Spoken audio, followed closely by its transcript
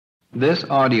This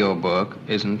audiobook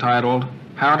is entitled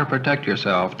How to Protect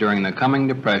Yourself During the Coming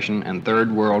Depression and Third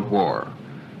World War.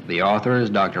 The author is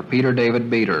Dr. Peter David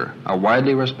Beter, a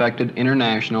widely respected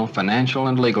international financial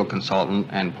and legal consultant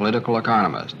and political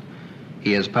economist.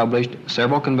 He has published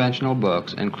several conventional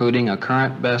books, including a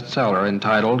current bestseller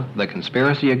entitled The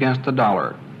Conspiracy Against the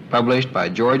Dollar, published by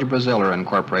George Braziller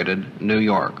Incorporated, New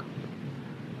York.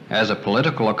 As a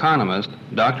political economist,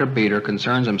 Dr. Beter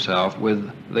concerns himself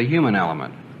with the human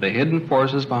element, the hidden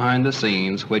forces behind the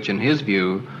scenes which, in his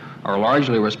view, are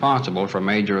largely responsible for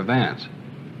major events.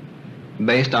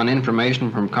 Based on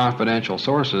information from confidential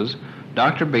sources,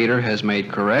 Dr. Beter has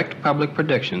made correct public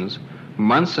predictions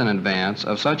months in advance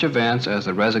of such events as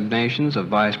the resignations of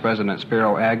Vice President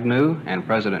Spiro Agnew and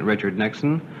President Richard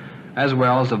Nixon, as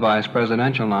well as the vice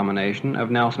presidential nomination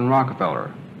of Nelson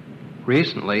Rockefeller.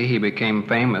 Recently, he became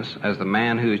famous as the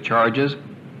man whose charges,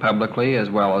 publicly as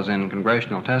well as in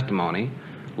congressional testimony,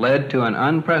 led to an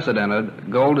unprecedented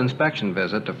gold inspection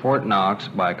visit to Fort Knox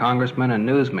by congressmen and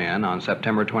newsmen on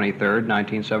September 23,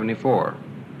 1974.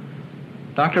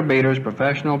 Dr. Beter's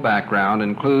professional background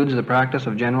includes the practice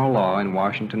of general law in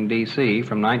Washington, D.C.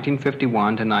 from 1951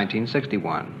 to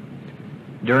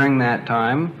 1961. During that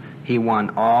time, he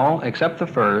won all except the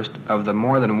first of the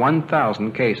more than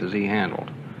 1,000 cases he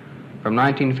handled. From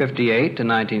 1958 to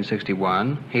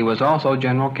 1961, he was also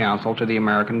general counsel to the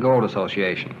American Gold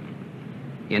Association.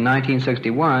 In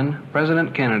 1961,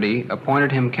 President Kennedy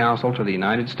appointed him counsel to the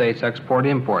United States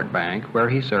Export-Import Bank, where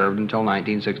he served until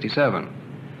 1967.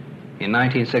 In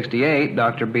 1968,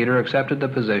 Dr. Beter accepted the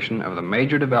position of the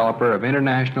major developer of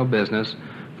international business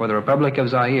for the Republic of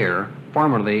Zaire,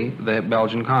 formerly the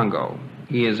Belgian Congo.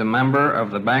 He is a member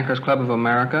of the Bankers Club of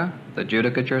America, the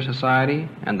Judicature Society,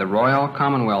 and the Royal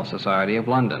Commonwealth Society of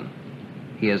London.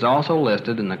 He is also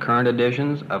listed in the current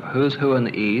editions of Who's Who in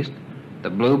the East, the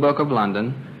Blue Book of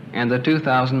London, and the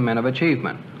 2000 Men of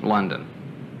Achievement, London.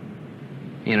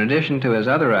 In addition to his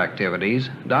other activities,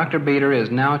 Dr. Beter is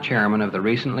now chairman of the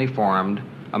recently formed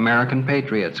American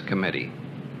Patriots Committee.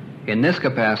 In this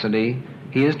capacity,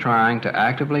 he is trying to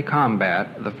actively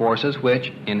combat the forces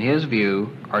which, in his view,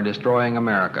 are destroying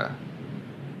America.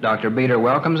 Dr. Beter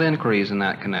welcomes inquiries in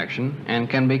that connection and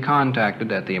can be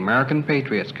contacted at the American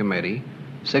Patriots Committee,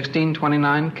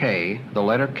 1629K, the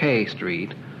letter K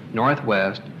Street,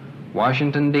 Northwest,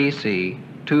 Washington, D.C.,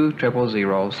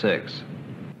 20006.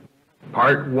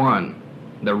 Part 1.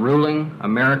 The Ruling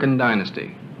American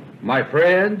Dynasty. My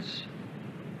friends,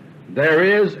 there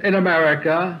is in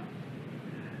America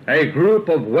a group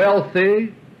of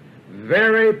wealthy,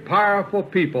 very powerful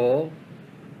people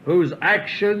whose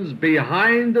actions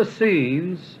behind the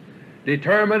scenes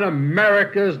determine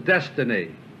America's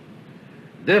destiny.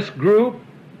 This group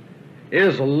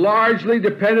is largely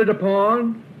dependent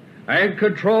upon and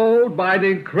controlled by an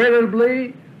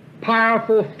incredibly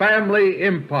powerful family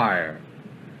empire,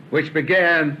 which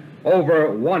began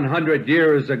over 100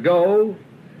 years ago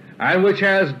and which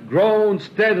has grown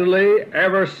steadily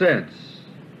ever since.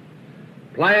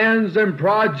 Plans and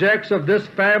projects of this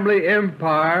family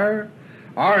empire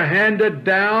are handed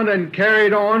down and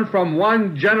carried on from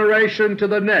one generation to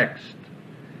the next,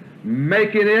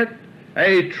 making it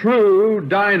a true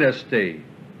dynasty.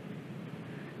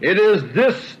 It is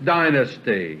this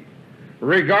dynasty,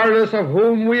 regardless of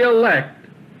whom we elect,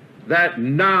 that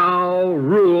now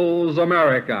rules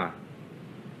America.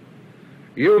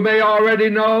 You may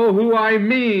already know who I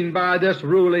mean by this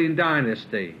ruling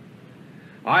dynasty.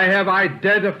 I have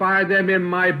identified them in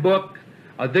my book,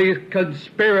 The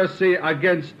Conspiracy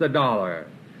Against the Dollar,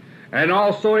 and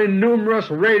also in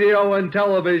numerous radio and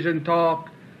television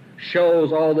talk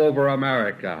shows all over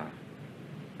America.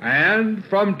 And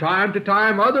from time to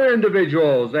time other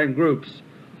individuals and groups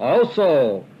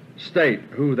also state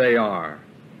who they are.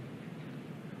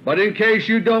 But in case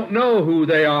you don't know who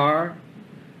they are,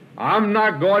 I'm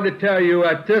not going to tell you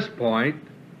at this point,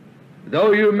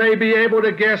 though you may be able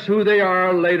to guess who they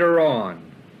are later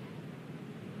on.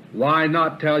 Why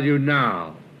not tell you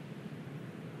now?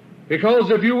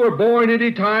 Because if you were born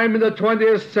any time in the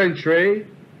 20th century,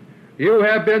 you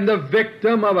have been the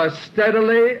victim of a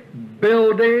steadily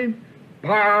building,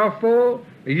 powerful,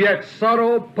 yet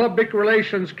subtle public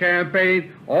relations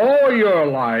campaign all your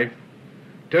life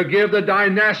to give the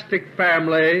dynastic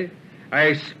family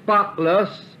a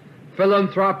spotless,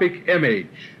 philanthropic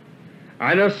image,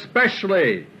 and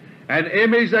especially an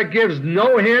image that gives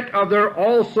no hint of their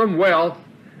awesome wealth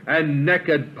and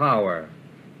naked power.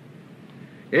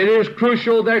 It is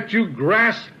crucial that you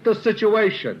grasp the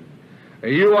situation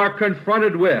you are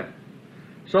confronted with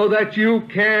so that you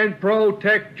can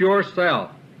protect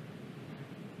yourself.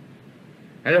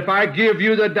 And if I give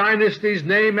you the dynasty's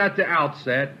name at the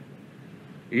outset,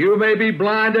 you may be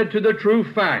blinded to the true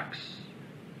facts,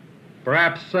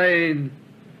 perhaps saying,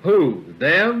 "Who?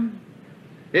 Them?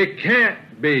 It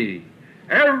can't be.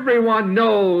 Everyone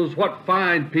knows what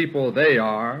fine people they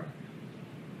are."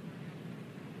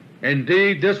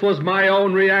 Indeed, this was my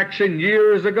own reaction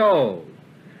years ago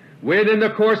when, in the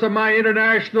course of my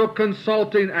international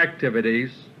consulting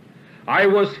activities, I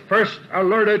was first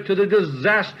alerted to the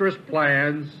disastrous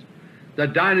plans the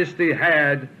dynasty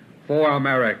had for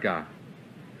America.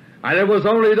 And it was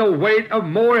only the weight of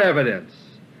more evidence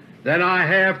than I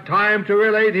have time to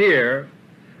relate here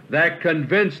that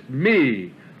convinced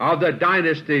me of the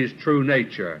dynasty's true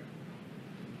nature.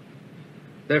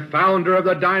 The founder of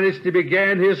the dynasty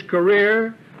began his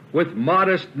career with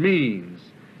modest means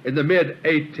in the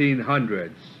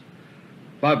mid-1800s,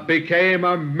 but became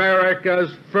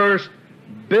America's first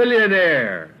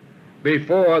billionaire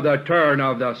before the turn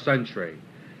of the century,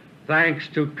 thanks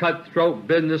to cutthroat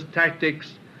business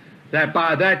tactics that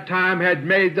by that time had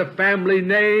made the family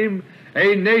name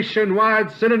a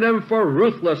nationwide synonym for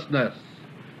ruthlessness,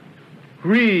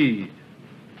 greed,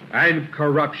 and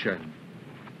corruption.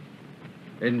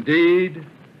 Indeed,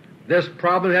 this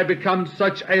problem had become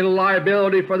such a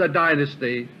liability for the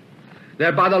dynasty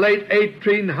that by the late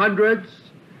 1800s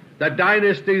the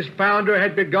dynasty's founder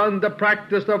had begun the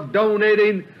practice of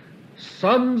donating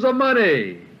sums of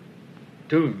money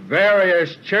to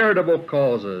various charitable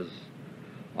causes,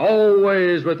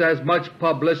 always with as much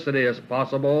publicity as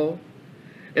possible,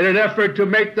 in an effort to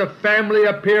make the family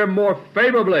appear more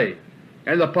favorably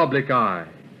in the public eye.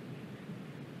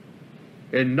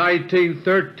 In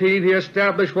 1913 he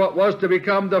established what was to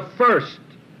become the first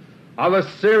of a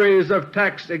series of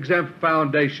tax-exempt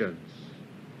foundations,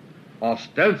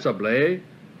 ostensibly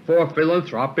for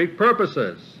philanthropic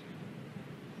purposes.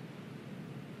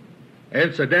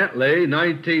 Incidentally,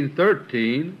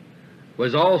 1913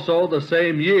 was also the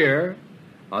same year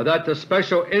that the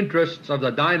special interests of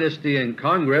the dynasty in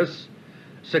Congress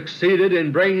succeeded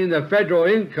in bringing the federal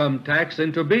income tax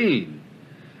into being,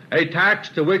 a tax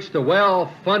to which the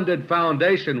well-funded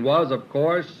foundation was, of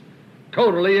course,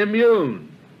 totally immune.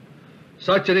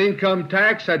 Such an income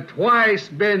tax had twice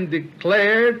been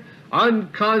declared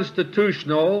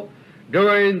unconstitutional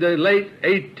during the late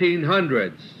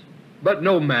 1800s, but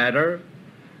no matter.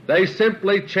 They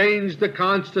simply changed the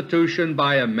Constitution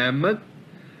by amendment,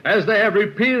 as they have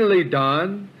repeatedly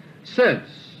done since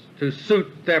to suit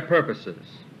their purposes.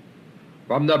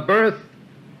 From the birth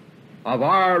of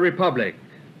our Republic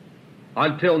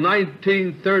until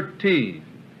 1913,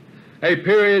 a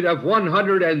period of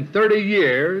 130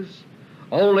 years,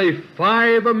 only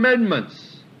 5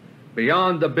 amendments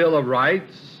beyond the Bill of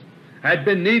Rights had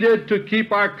been needed to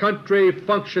keep our country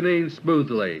functioning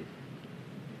smoothly.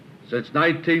 Since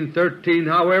 1913,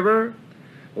 however,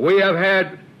 we have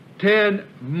had 10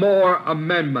 more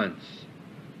amendments,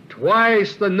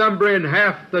 twice the number in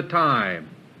half the time.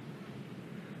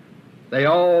 They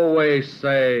always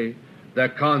say the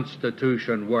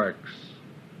Constitution works.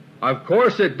 Of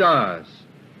course it does,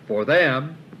 for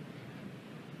them.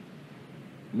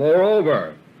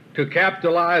 Moreover, to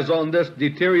capitalize on this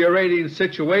deteriorating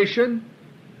situation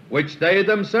which they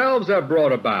themselves have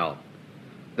brought about,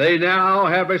 they now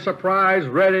have a surprise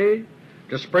ready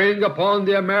to spring upon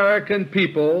the American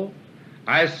people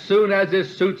as soon as it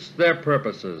suits their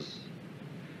purposes.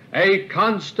 A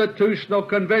Constitutional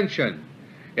Convention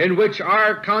in which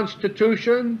our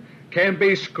Constitution can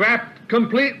be scrapped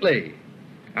completely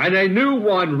and a new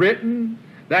one written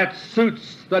that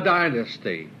suits the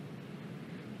dynasty.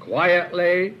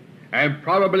 Quietly and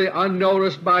probably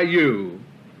unnoticed by you,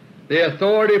 the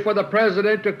authority for the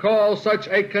President to call such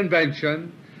a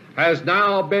convention has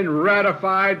now been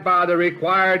ratified by the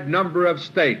required number of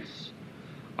States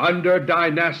under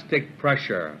dynastic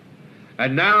pressure,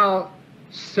 and now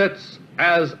sits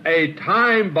as a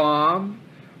time bomb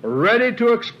ready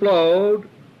to explode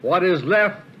what is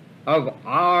left of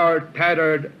our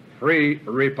tattered free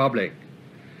republic.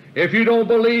 If you don't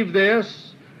believe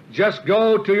this, just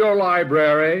go to your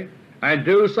library and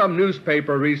do some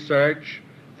newspaper research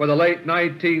for the late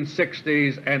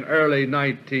 1960s and early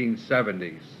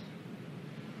 1970s.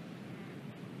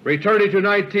 Returning to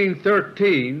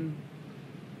 1913,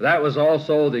 that was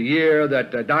also the year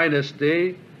that the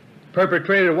dynasty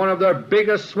perpetrated one of their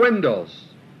biggest swindles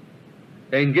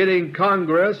in getting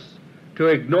Congress to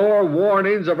ignore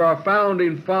warnings of our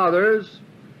Founding Fathers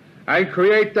and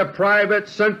create the private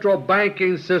central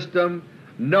banking system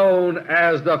known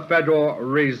as the Federal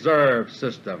Reserve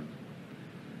System.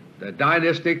 The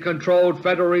dynasty-controlled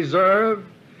Federal Reserve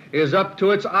is up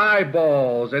to its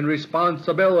eyeballs in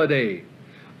responsibility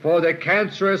for the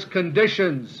cancerous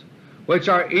conditions which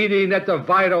are eating at the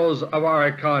vitals of our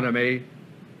economy,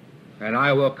 and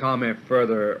I will comment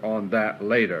further on that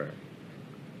later.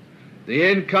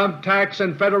 The income tax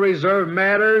and Federal Reserve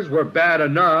matters were bad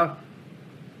enough,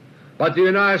 but the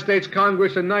United States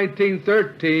Congress in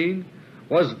 1913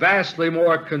 was vastly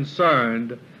more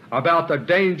concerned about the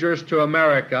dangers to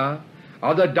America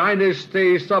of the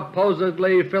dynasty's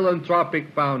supposedly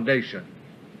philanthropic foundation.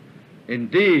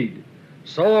 Indeed,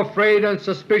 so afraid and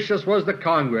suspicious was the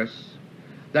Congress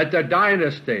that the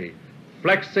dynasty,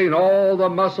 flexing all the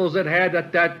muscles it had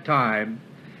at that time,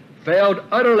 failed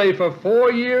utterly for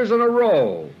 4 years in a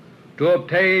row to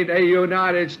obtain a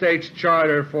United States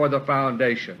charter for the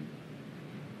foundation.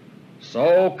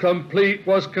 So complete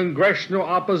was congressional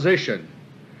opposition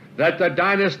that the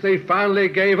dynasty finally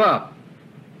gave up.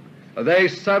 They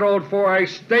settled for a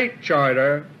state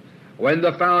charter when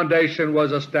the foundation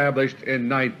was established in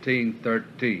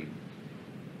 1913.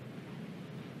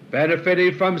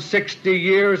 Benefiting from 60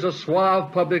 years of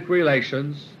suave public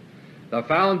relations, the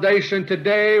foundation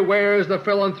today wears the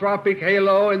philanthropic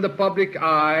halo in the public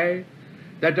eye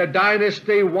that the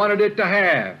dynasty wanted it to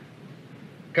have,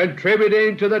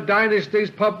 contributing to the dynasty's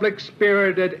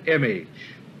public-spirited image.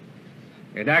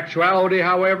 In actuality,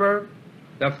 however,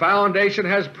 the foundation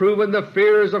has proven the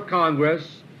fears of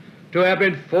Congress to have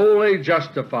been fully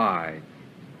justified.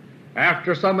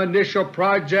 After some initial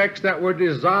projects that were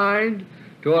designed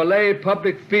to allay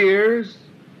public fears,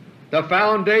 the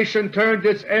foundation turned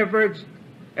its efforts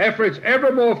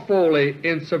ever more fully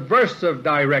in subversive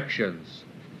directions,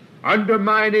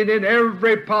 undermining in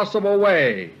every possible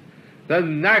way the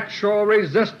natural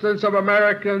resistance of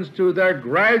Americans to their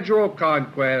gradual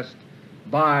conquest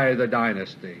by the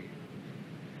dynasty.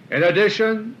 In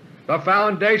addition, the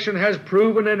foundation has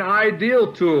proven an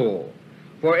ideal tool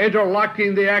for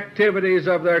interlocking the activities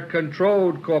of their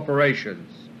controlled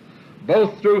corporations,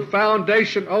 both through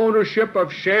foundation ownership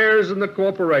of shares in the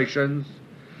corporations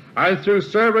and through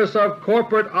service of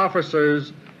corporate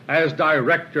officers as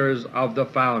directors of the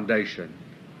foundation.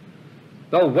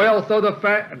 The wealth of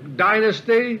the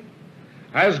dynasty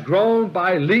has grown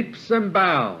by leaps and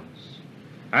bounds,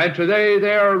 and today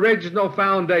their original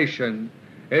foundation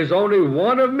is only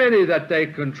one of many that they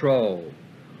control,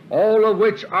 all of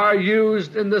which are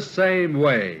used in the same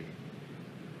way.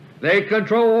 They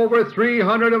control over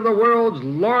 300 of the world's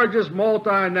largest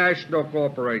multinational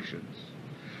corporations,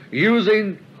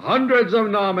 using hundreds of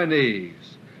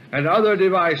nominees and other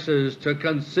devices to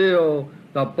conceal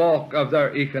the bulk of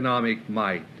their economic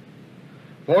might.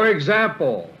 For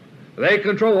example, they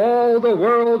control all the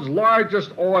world's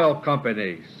largest oil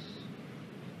companies,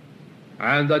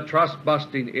 and the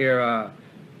trust-busting era,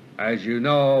 as you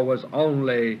know, was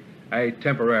only a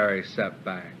temporary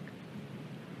setback.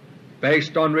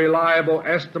 Based on reliable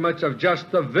estimates of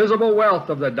just the visible wealth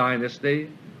of the dynasty,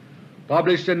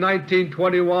 published in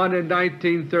 1921 and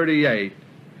 1938,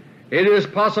 it is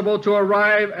possible to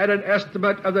arrive at an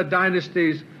estimate of the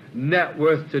dynasty's net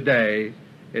worth today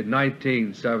in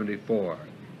 1974.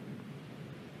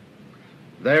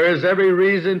 There is every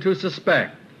reason to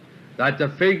suspect that the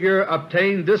figure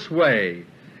obtained this way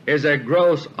is a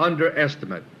gross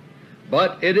underestimate,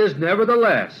 but it is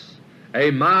nevertheless a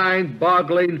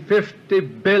mind-boggling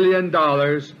 $50 billion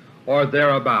or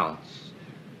thereabouts.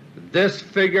 This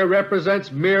figure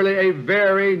represents merely a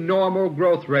very normal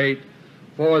growth rate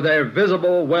for their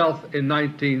visible wealth in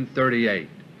 1938.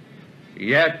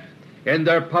 Yet in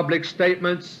their public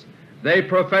statements they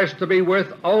profess to be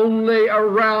worth only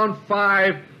around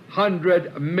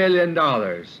 $500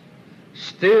 million,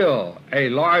 still a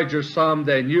larger sum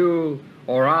than you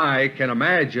or I can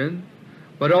imagine,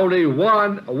 but only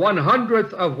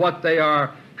 1/100th of what they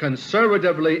are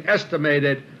conservatively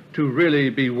estimated to really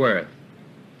be worth.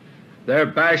 Their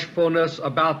bashfulness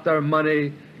about their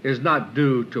money is not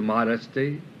due to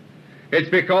modesty. It's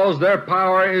because their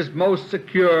power is most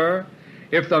secure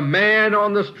if the man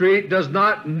on the street does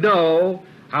not know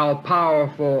how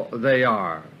powerful they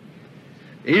are.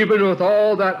 Even with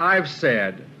all that I've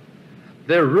said,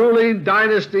 the ruling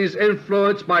dynasty's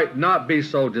influence might not be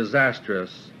so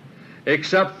disastrous,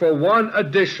 except for one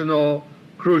additional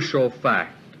crucial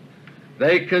fact.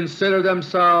 They consider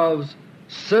themselves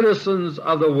citizens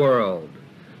of the world,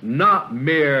 not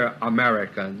mere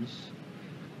Americans.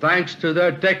 Thanks to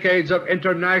their decades of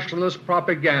internationalist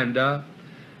propaganda,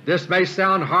 this may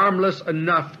sound harmless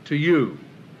enough to you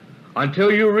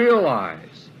until you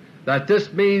realize that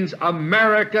this means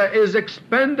America is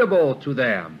expendable to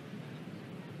them.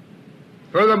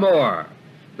 Furthermore,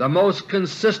 the most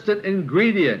consistent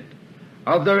ingredient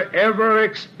of their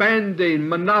ever-expanding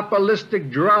monopolistic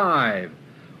drive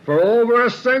for over a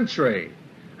century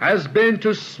has been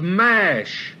to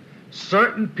smash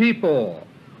certain people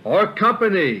or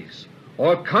companies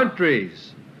or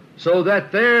countries so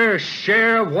that their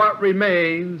share of what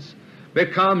remains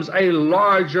becomes a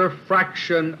larger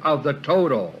fraction of the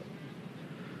total.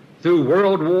 Through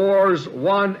World Wars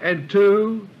I and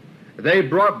II, they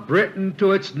brought Britain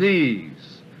to its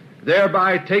knees,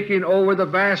 thereby taking over the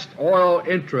vast oil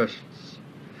interests,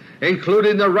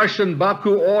 including the Russian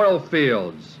Baku oil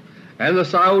fields and the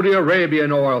Saudi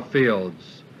Arabian oil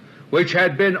fields, which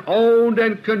had been owned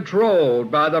and controlled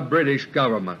by the British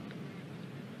government.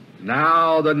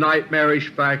 Now the nightmarish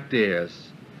fact is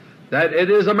that it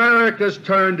is America's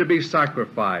turn to be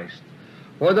sacrificed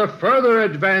for the further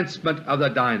advancement of the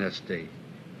dynasty.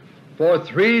 For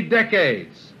 3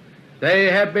 decades they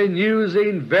have been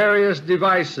using various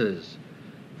devices,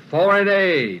 foreign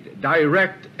aid,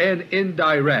 direct and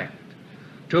indirect,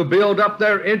 to build up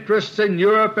their interests in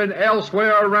Europe and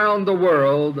elsewhere around the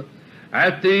world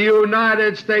at the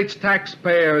United States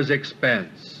taxpayers'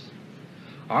 expense.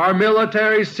 Our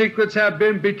military secrets have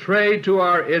been betrayed to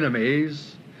our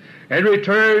enemies in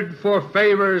return for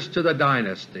favors to the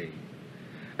dynasty,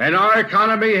 and our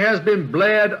economy has been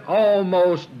bled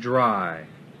almost dry.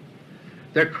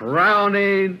 The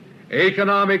crowning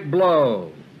economic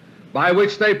blow by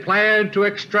which they plan to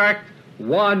extract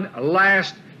one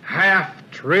last $500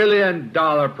 billion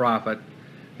profit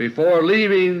before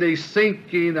leaving the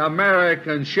sinking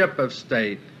American ship of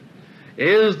state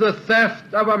is the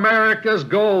theft of America's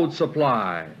gold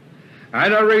supply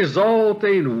and a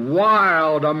resulting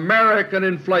wild American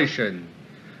inflation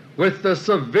with the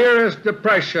severest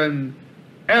depression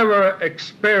ever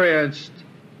experienced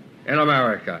in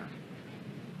America.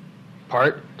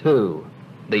 Part 2.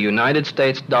 The United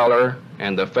States Dollar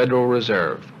and the Federal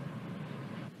Reserve.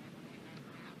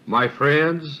 My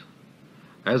friends,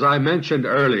 as I mentioned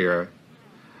earlier,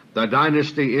 the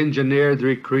dynasty engineered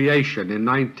the creation in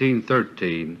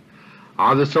 1913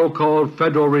 of the so-called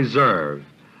Federal Reserve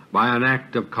by an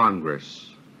act of Congress.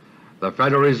 The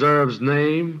Federal Reserve's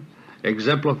name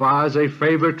exemplifies a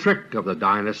favorite trick of the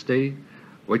dynasty,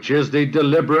 which is the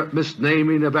deliberate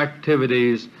misnaming of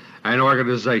activities and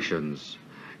organizations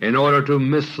in order to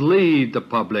mislead the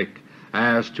public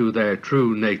as to their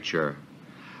true nature.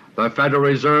 The Federal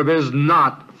Reserve is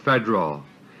not federal.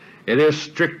 It is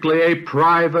strictly a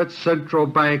private central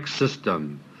bank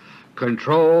system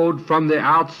controlled from the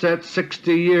outset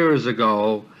 60 years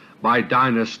ago by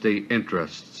dynasty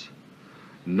interests.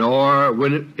 Nor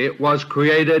when it was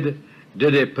created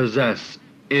did it possess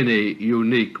any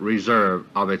unique reserve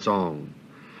of its own.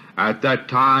 At that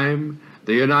time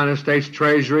the United States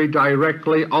Treasury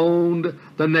directly owned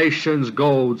the nation's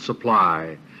gold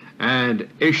supply and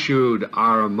issued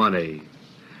our money.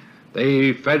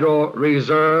 The Federal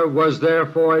Reserve was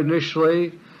therefore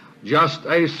initially just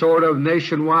a sort of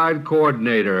nationwide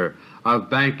coordinator of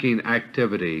banking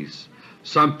activities,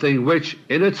 something which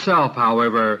in itself,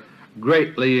 however,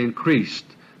 greatly increased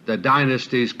the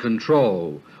dynasty's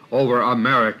control over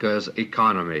America's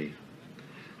economy.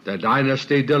 The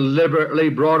dynasty deliberately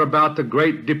brought about the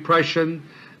Great Depression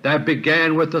that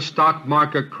began with the stock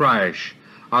market crash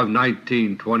of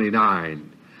 1929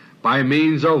 by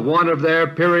means of one of their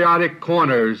periodic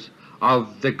corners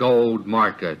of the gold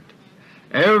market.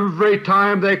 Every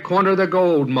time they corner the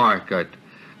gold market,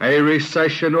 a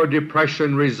recession or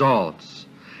depression results,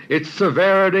 its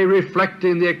severity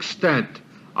reflecting the extent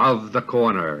of the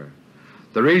corner.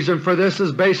 The reason for this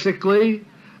is basically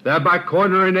that by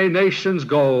cornering a nation's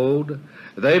gold,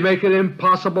 they make it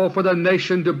impossible for the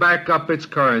nation to back up its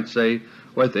currency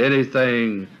with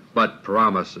anything but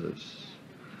promises.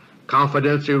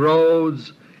 Confidence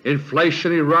erodes,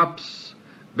 inflation erupts,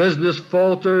 business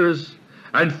falters,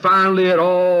 and finally it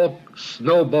all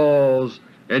snowballs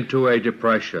into a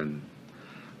depression.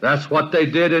 That's what they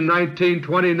did in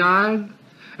 1929,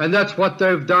 and that's what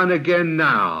they've done again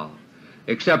now,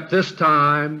 except this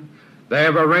time they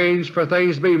have arranged for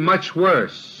things to be much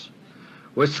worse,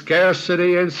 with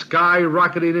scarcity and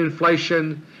skyrocketing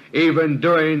inflation even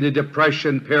during the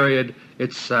Depression period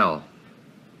itself.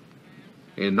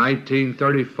 In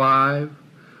 1935,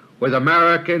 with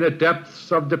America in the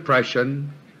depths of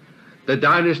depression, the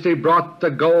dynasty brought the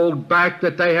gold back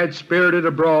that they had spirited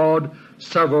abroad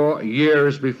several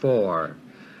years before,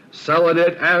 selling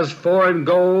it as foreign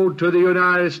gold to the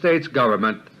United States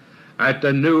government at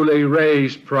the newly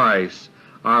raised price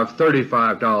of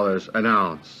 $35 an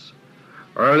ounce.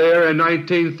 Earlier in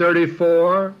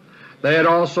 1934 they had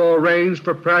also arranged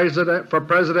for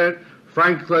President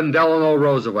Franklin Delano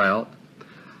Roosevelt,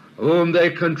 whom they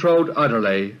controlled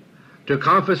utterly, to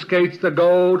confiscate the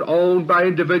gold owned by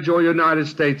individual United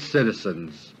States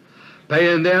citizens,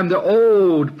 paying them the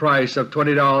old price of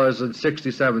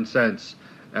 $20.67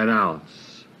 an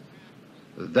ounce.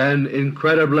 Then,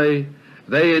 incredibly,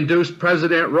 they induced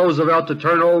President Roosevelt to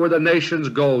turn over the nation's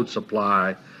gold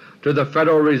supply to the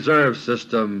Federal Reserve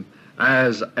System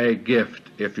as a gift,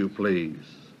 if you please.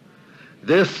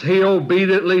 This he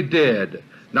obediently did,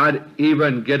 not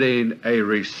even getting a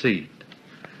receipt.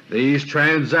 These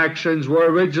transactions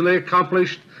were originally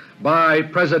accomplished by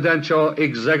Presidential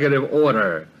Executive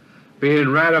Order, being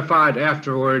ratified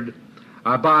afterward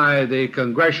by the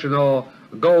Congressional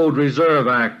Gold Reserve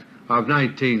Act of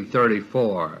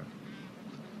 1934.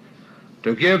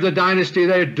 To give the dynasty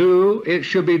their due, it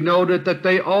should be noted that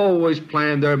they always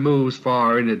planned their moves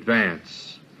far in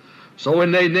advance. So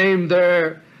when they named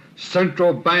their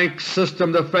central bank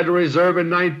system the Federal Reserve in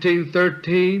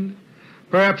 1913,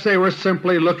 perhaps they were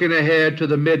simply looking ahead to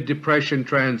the mid-Depression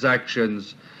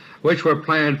transactions which were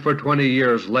planned for 20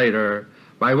 years later,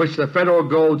 by which the federal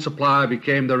gold supply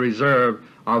became the reserve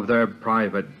of their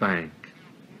private bank.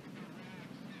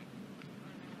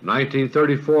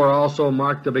 1934 also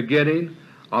marked the beginning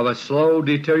of a slow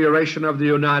deterioration of the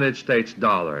United States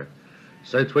dollar,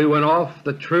 since we went off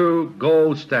the true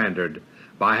gold standard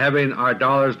by having our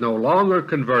dollars no longer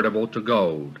convertible to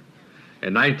gold.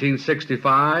 In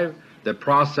 1965 the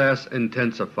process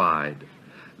intensified.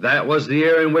 That was the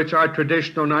year in which our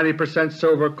traditional 90%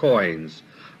 silver coins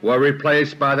were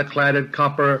replaced by the cladded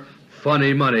copper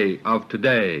funny money of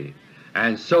today,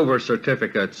 and silver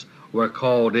certificates were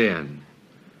called in.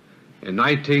 In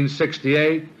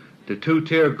 1968 the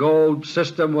two-tier gold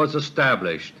system was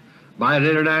established by an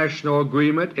international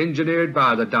agreement engineered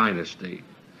by the dynasty.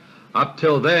 Up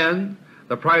till then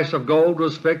the price of gold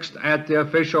was fixed at the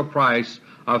official price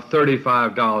of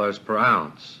 $35 per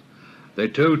ounce. The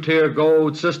two-tier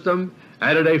gold system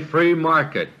added a free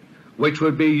market which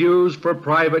would be used for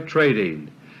private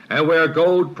trading, and where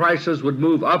gold prices would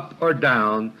move up or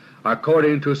down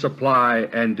according to supply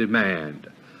and demand.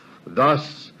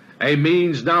 Thus a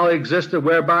means now existed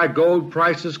whereby gold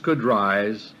prices could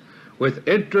rise with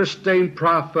interesting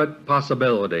profit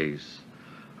possibilities.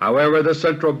 However, the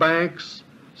central banks,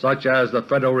 such as the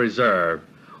Federal Reserve,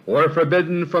 were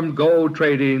forbidden from gold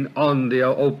trading on the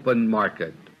open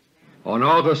market. On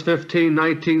August 15,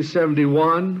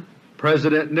 1971,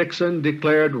 President Nixon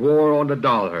declared war on the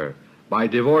dollar by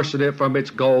divorcing it from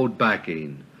its gold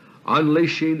backing,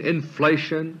 unleashing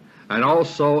inflation and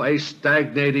also a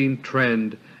stagnating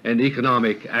trend in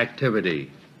economic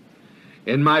activity.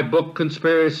 In my book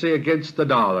Conspiracy Against the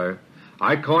Dollar,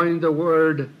 I coined the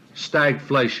word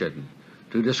stagflation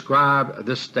to describe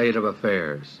this state of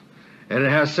affairs, and it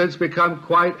has since become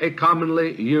quite a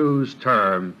commonly used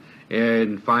term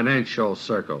in financial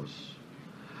circles.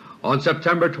 On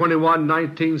September 21,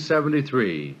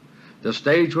 1973, the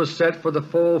stage was set for the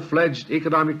full-fledged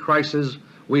economic crisis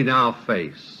we now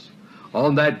face.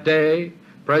 On that day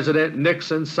President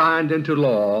Nixon signed into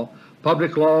law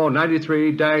Public Law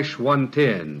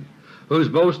 93-110, whose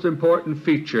most important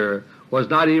feature was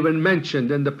not even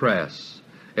mentioned in the press.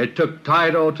 It took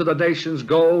title to the nation's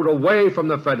gold away from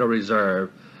the Federal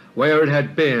Reserve, where it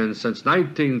had been since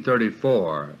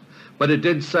 1934, but it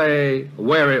didn't say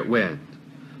where it went.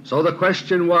 So the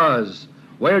question was,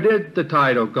 where did the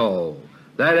title go?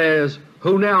 That is,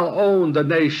 who now owned the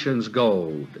nation's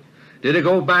gold? Did it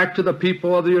go back to the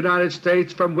people of the United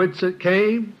States from whence it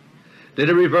came? Did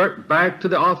it revert back to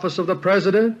the office of the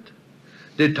President?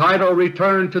 Did title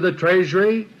return to the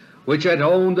Treasury, which had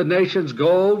owned the nation's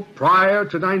gold prior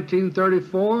to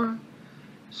 1934?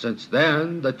 Since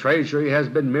then the Treasury has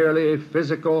been merely a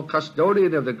physical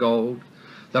custodian of the gold,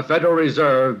 the Federal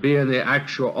Reserve being the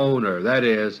actual owner, that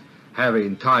is,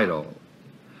 having title.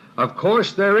 Of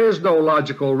course there is no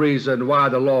logical reason why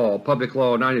the law, Public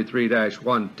Law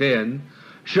 93-110,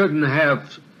 shouldn't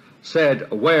have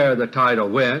said where the title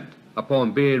went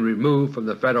upon being removed from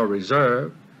the Federal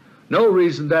Reserve. No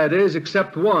reason, that is,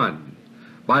 except one.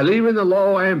 By leaving the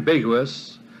law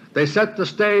ambiguous, they set the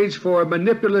stage for a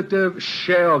manipulative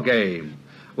shell game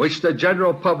which the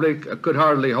general public could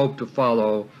hardly hope to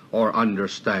follow or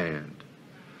understand.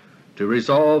 To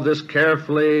resolve this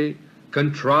carefully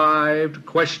contrived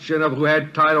question of who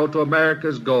had title to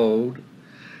America's gold,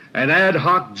 an ad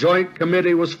hoc joint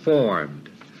committee was formed.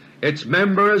 Its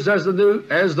members, as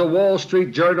the Wall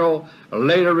Street Journal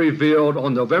later revealed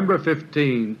on November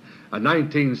 15,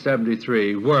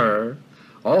 1973, were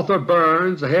Arthur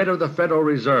Burns, the head of the Federal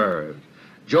Reserve;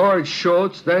 George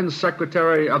Shultz, then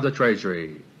Secretary of the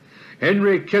Treasury;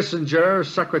 Henry Kissinger,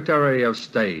 Secretary of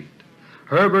State;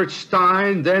 Herbert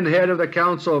Stein, then head of the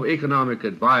Council of Economic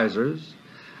Advisers,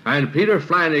 and Peter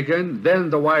Flanagan, then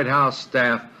the White House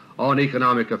staff on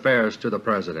economic affairs to the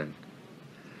President.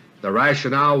 The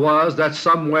rationale was that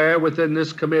somewhere within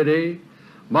this committee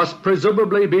must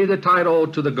presumably be the title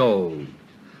to the gold.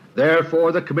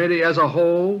 Therefore the committee as a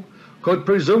whole could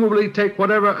presumably take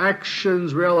whatever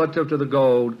actions relative to the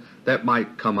gold that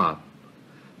might come up.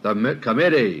 The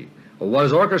committee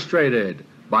was orchestrated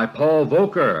by Paul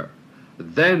Volcker,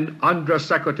 then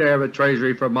Under-Secretary of the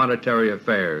Treasury for Monetary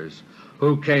Affairs,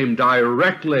 who came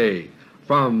directly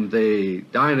from the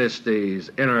dynasty's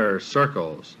inner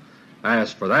circles,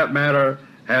 as for that matter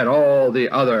had all the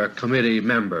other committee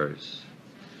members.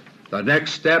 The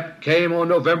next step came on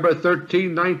November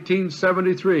 13,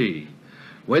 1973,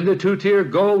 when the two-tier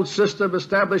gold system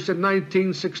established in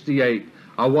 1968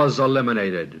 was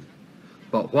eliminated.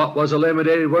 But what was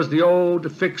eliminated was the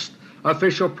old fixed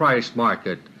official price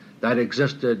market that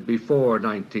existed before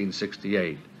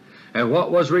 1968, and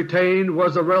what was retained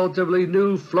was a relatively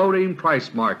new floating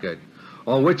price market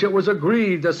on which it was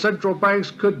agreed that central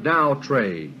banks could now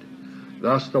trade.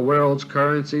 Thus the world's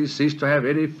currencies ceased to have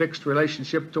any fixed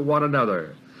relationship to one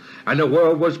another, and the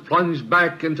world was plunged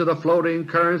back into the floating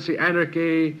currency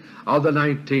anarchy of the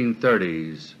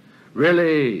 1930s.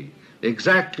 Really,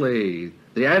 exactly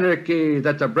the anarchy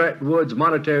that the Bretton Woods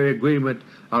Monetary Agreement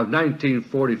of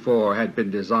 1944 had been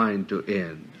designed to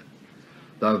end.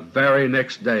 The very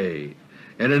next day,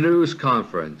 in a news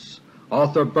conference,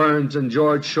 Arthur Burns and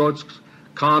George Shultz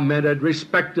commented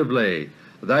respectively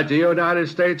that the United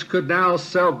States could now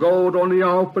sell gold on the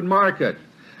open market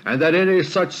and that any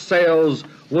such sales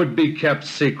would be kept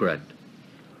secret.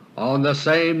 On the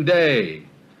same day,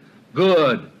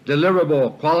 good,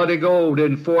 deliverable quality gold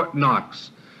in Fort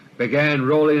Knox began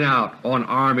rolling out on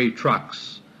Army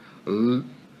trucks,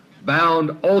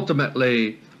 bound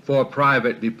ultimately for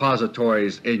private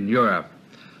depositories in Europe.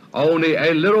 Only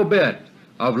a little bit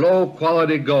of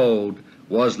low-quality gold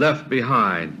was left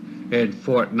behind in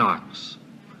Fort Knox.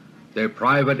 The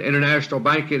private international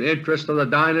banking interests of the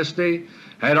dynasty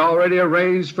had already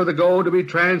arranged for the gold to be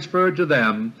transferred to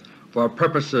them for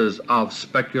purposes of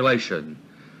speculation.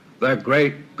 The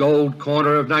great gold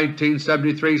corner of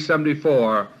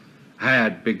 1973–74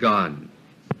 had begun.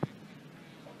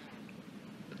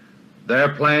 Their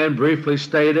plan, briefly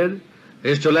stated,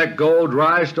 is to let gold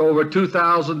rise to over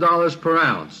 $2,000 per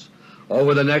ounce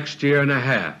over the next year and a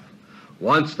half,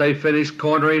 once they finish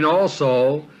cornering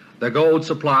also the gold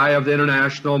supply of the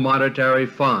International Monetary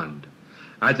Fund.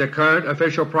 At the current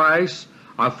official price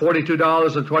of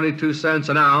 $42.22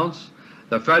 an ounce,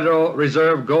 the Federal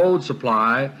Reserve gold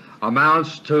supply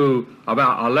amounts to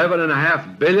about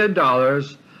 $11.5 billion,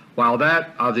 while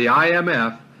that of the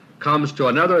IMF comes to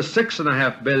another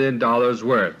 $6.5 billion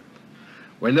worth.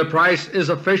 When the price is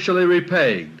officially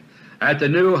repaid at the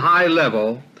new high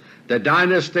level, the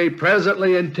dynasty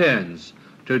presently intends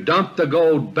to dump the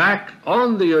gold back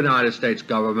on the United States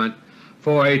government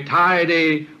for a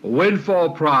tidy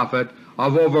windfall profit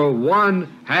of over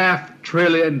 $1/2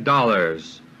 trillion,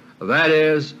 that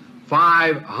is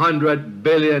 $500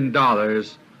 billion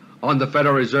on the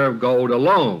Federal Reserve gold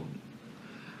alone.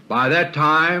 By that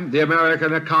time the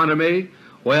American economy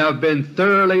will have been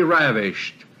thoroughly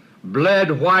ravished,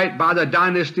 bled white by the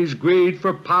dynasty's greed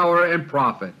for power and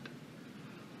profit.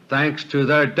 Thanks to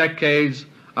their decades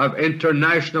of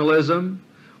internationalism,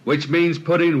 which means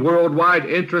putting worldwide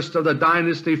interests of the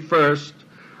dynasty first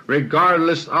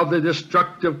regardless of the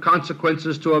destructive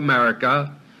consequences to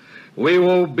America, we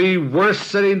will be worse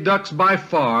sitting ducks by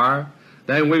far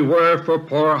than we were for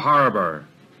Pearl Harbor.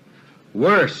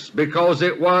 Worse because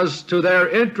it was to their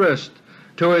interest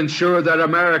to ensure that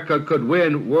America could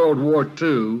win World War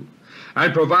II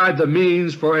and provide the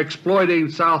means for exploiting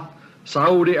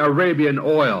Saudi Arabian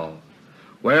oil,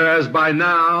 whereas by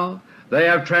now they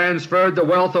have transferred the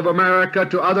wealth of America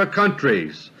to other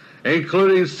countries,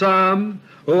 including some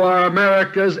who are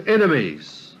America's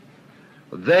enemies.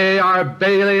 They are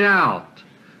bailing out,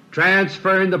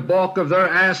 transferring the bulk of their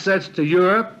assets to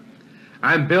Europe,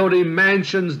 and building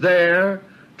mansions there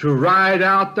to ride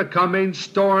out the coming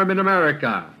storm in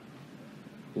America.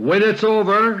 When it's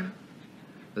over,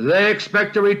 they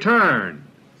expect to return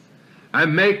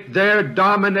and make their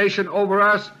domination over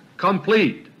us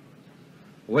complete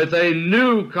with a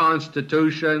new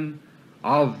Constitution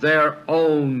of their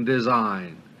own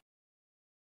design.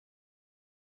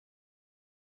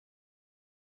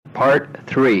 Part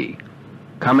 3.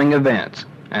 Coming Events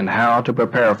and How to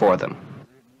Prepare for Them.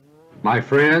 My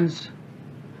friends,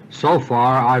 so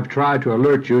far I've tried to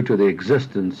alert you to the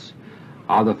existence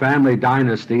of the family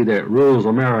dynasty that rules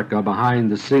America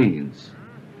behind the scenes.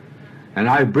 and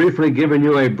I've briefly given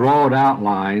you a broad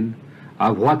outline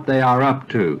of what they are up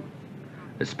to,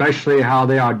 especially how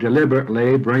they are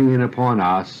deliberately bringing upon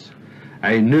us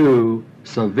a new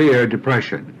severe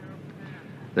depression.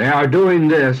 They are doing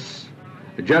this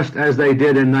just as they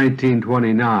did in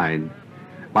 1929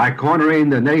 by cornering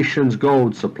the nation's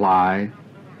gold supply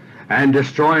and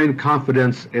destroying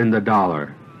confidence in the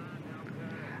dollar.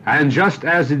 And just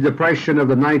as the Depression of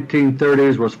the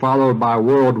 1930s was followed by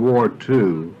World War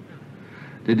II,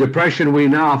 the Depression we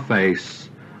now face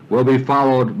will be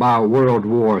followed by World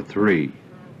War III.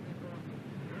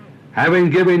 Having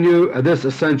given you this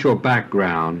essential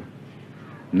background,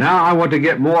 now I want to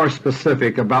get more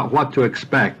specific about what to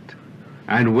expect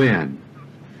and when,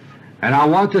 and I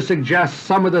want to suggest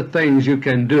some of the things you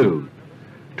can do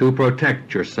to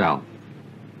protect yourself.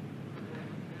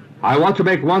 I want to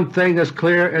make one thing as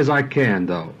clear as I can,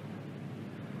 though.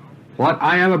 What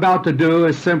I am about to do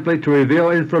is simply to reveal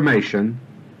information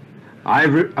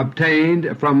I've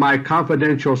obtained from my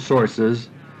confidential sources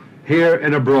here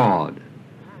and abroad,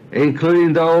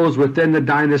 including those within the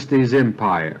dynasty's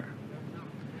empire.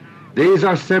 These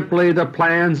are simply the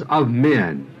plans of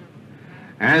men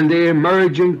and the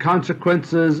emerging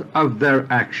consequences of their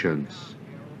actions.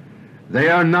 They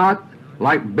are not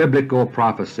like biblical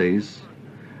prophecies,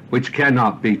 which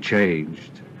cannot be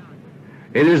changed.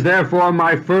 It is therefore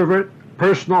my fervent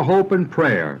personal hope and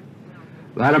prayer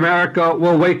that America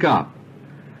will wake up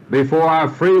before our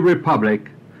free republic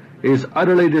is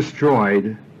utterly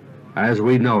destroyed as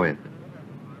we know it.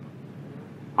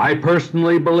 I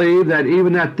personally believe that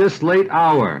even at this late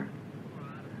hour,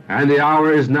 and the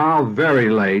hour is now very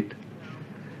late,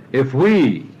 if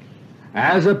we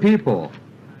as a people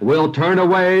will turn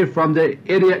away from the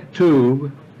idiot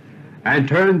tube and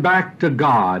turn back to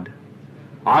God,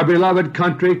 our beloved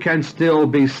country can still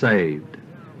be saved.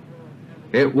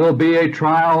 It will be a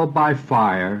trial by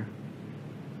fire,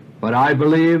 but I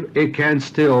believe it can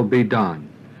still be done.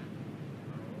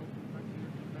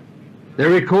 The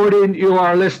recording you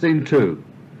are listening to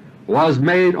was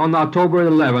made on October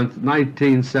 11,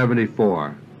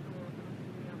 1974.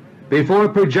 Before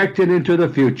projecting into the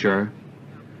future,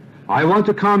 I want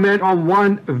to comment on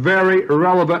one very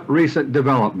relevant recent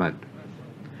development,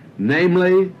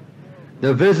 namely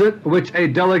the visit which a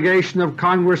delegation of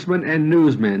congressmen and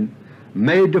newsmen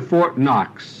made to Fort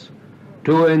Knox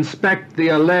to inspect the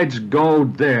alleged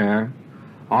gold there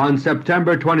on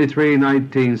September 23,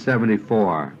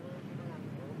 1974.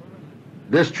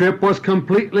 This trip was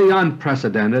completely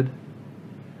unprecedented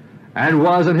and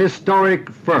was an historic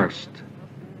first,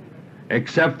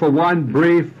 except for one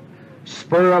brief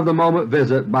spur-of-the-moment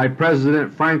visit by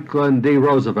President Franklin D.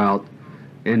 Roosevelt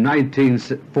in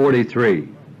 1943.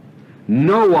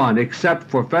 No one except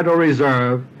for Federal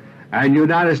Reserve and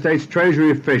United States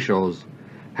Treasury officials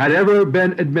had ever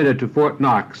been admitted to Fort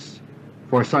Knox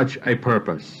for such a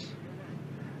purpose.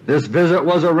 This visit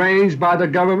was arranged by the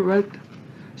government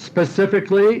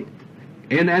specifically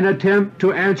in an attempt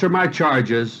to answer my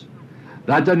charges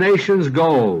that the nation's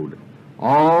gold,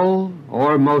 all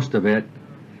or most of it,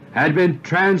 had been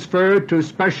transferred to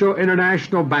special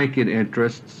international banking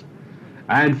interests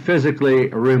and physically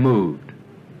removed.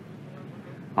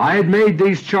 I had made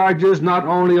these charges not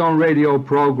only on radio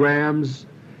programs,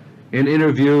 in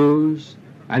interviews,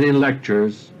 and in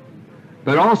lectures,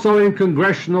 but also in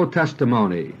congressional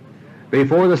testimony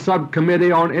before the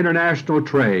Subcommittee on International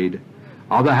Trade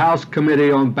of the House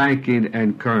Committee on Banking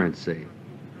and Currency.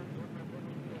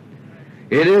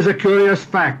 It is a curious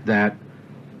fact that,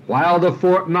 while the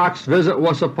Fort Knox visit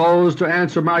was supposed to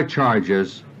answer my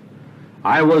charges,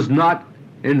 I was not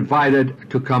invited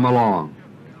to come along.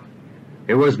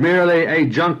 It was merely a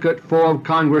junket full of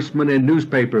congressmen and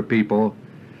newspaper people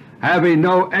having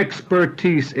no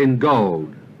expertise in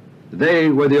gold. They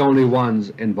were the only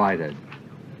ones invited.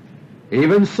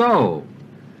 Even so,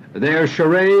 their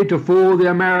charade to fool the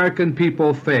American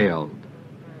people failed.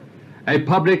 A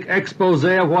public expose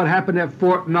of what happened at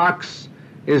Fort Knox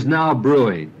is now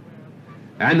brewing,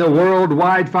 and the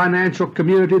worldwide financial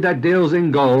community that deals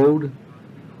in gold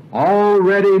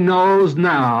already knows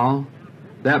now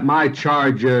that my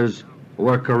charges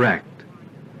were correct.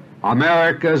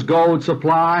 America's gold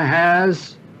supply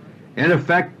has in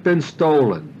effect been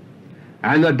stolen,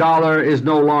 and the dollar is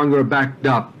no longer backed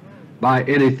up by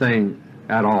anything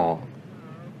at all.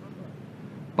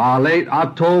 By late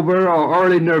October or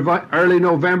early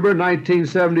November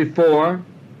 1974,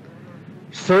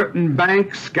 certain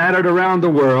banks scattered around the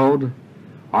world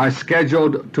are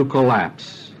scheduled to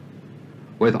collapse,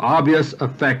 with obvious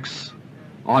effects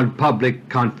on public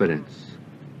confidence.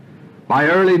 By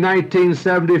early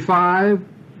 1975,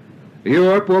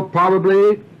 Europe will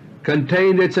probably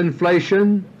contained its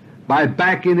inflation by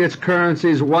backing its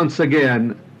currencies once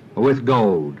again with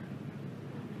gold.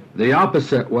 The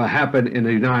opposite will happen in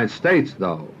the United States,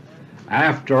 though.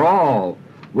 After all,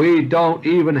 we don't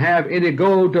even have any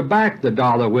gold to back the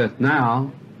dollar with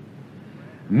now.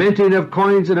 Minting of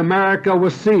coins in America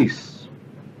will cease,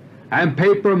 and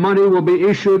paper money will be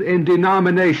issued in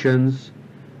denominations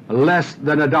less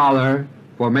than $1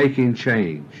 for making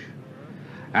change.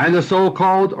 And the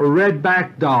so-called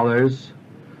red-back dollars,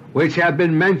 which have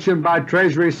been mentioned by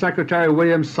Treasury Secretary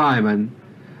William Simon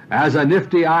as a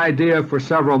nifty idea for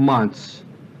several months,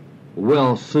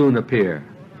 will soon appear.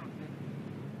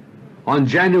 On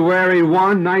January 1,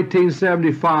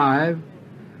 1975,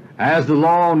 as the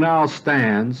law now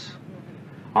stands,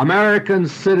 American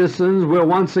citizens will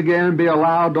once again be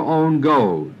allowed to own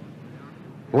gold,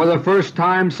 for the first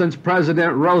time since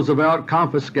President Roosevelt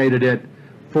confiscated it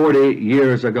 40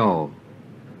 years ago.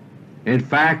 In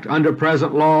fact, under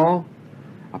present law,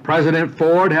 President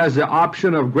Ford has the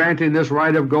option of granting this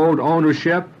right of gold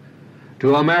ownership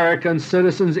to American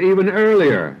citizens even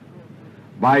earlier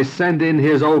by sending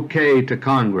his OK to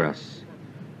Congress,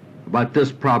 but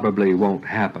this probably won't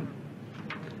happen.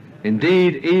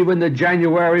 Indeed, even the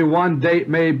January 1 date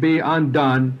may be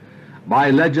undone by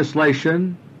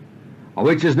legislation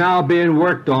which is now being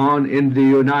worked on in the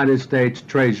United States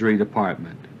Treasury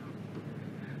Department.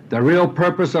 The real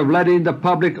purpose of letting the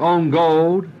public own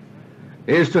gold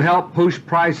is to help push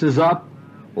prices up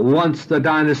once the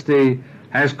dynasty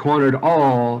has cornered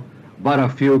all but a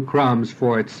few crumbs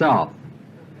for itself,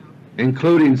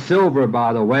 including silver,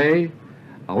 by the way,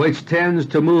 which tends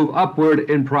to move upward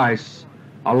in price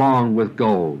along with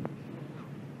gold.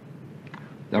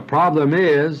 The problem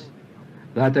is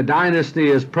that the dynasty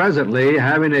is presently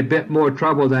having a bit more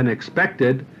trouble than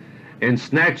expected in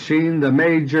snatching the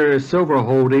major silver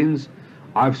holdings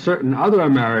of certain other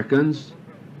Americans,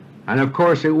 and of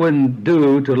course it wouldn't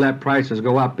do to let prices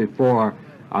go up before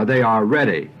they are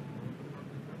ready.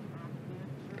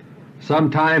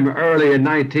 Sometime early in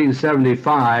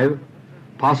 1975,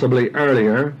 possibly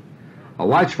earlier,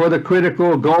 watch for the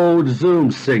critical gold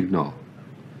zoom signal.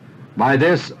 By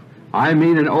this I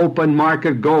mean an open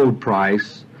market gold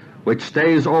price which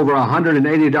stays over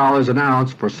 $180 an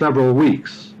ounce for several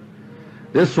weeks.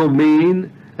 This will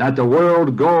mean that the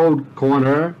world gold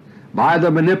corner by the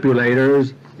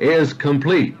manipulators is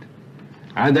complete,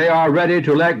 and they are ready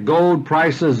to let gold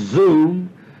prices zoom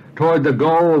toward the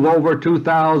goal of over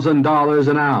 $2,000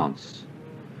 an ounce.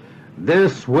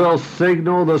 This will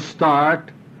signal the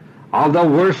start of the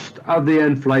worst of the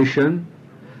inflation,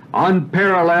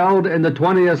 unparalleled in the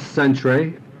 20th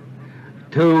century,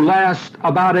 to last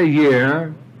about a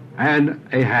year and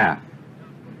a half.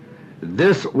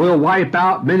 This will wipe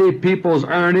out many people's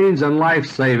earnings and life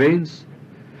savings,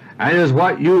 and is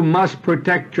what you must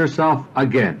protect yourself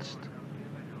against.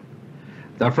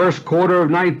 The first quarter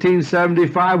of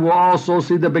 1975 will also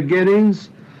see the beginnings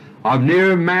of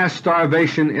near mass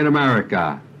starvation in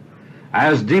America,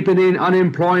 as deepening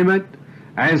unemployment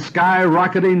and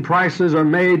skyrocketing prices are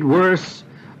made worse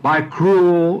by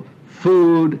cruel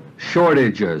food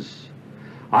shortages.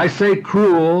 I say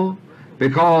cruel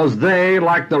because they,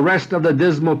 like the rest of the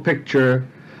dismal picture,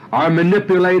 are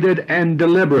manipulated and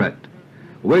deliberate,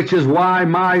 which is why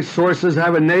my sources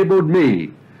have enabled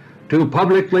me to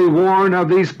publicly warn of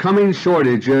these coming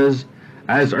shortages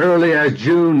as early as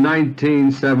June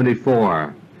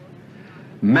 1974.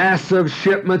 Massive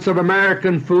shipments of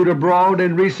American food abroad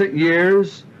in recent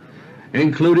years,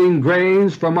 including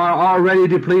grains from our already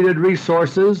depleted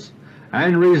resources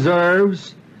and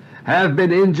reserves, have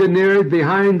been engineered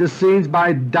behind the scenes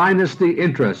by dynasty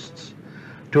interests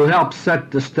to help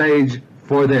set the stage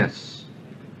for this.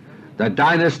 The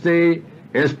dynasty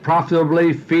is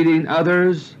profitably feeding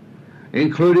others,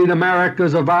 including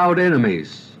America's avowed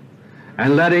enemies,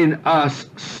 and letting us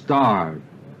starve.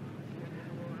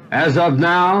 As of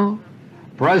now,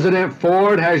 President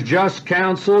Ford has just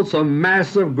canceled some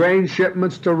massive grain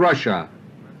shipments to Russia,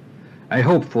 a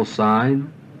hopeful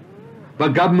sign,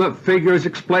 but government figures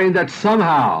explain that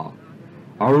somehow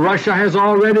Russia has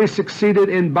already succeeded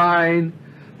in buying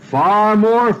far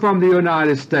more from the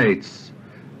United States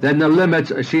than the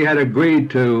limits she had agreed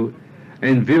to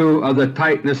in view of the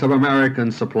tightness of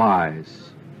American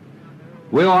supplies.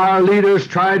 Will our leaders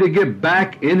try to get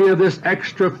back any of this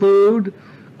extra food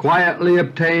quietly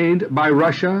obtained by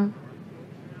Russia?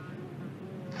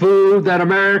 Food that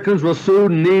Americans will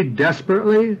soon need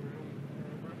desperately?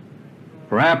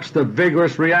 Perhaps the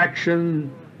vigorous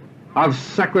reaction of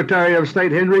Secretary of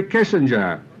State Henry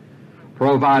Kissinger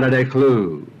provided a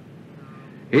clue.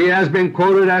 He has been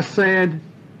quoted as saying,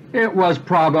 "It was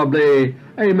probably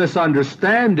a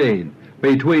misunderstanding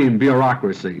between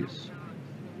bureaucracies.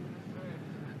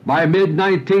 By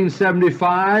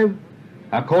mid-1975,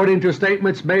 according to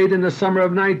statements made in the summer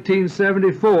of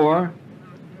 1974,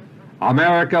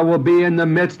 America will be in the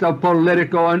midst of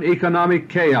political and economic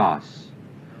chaos,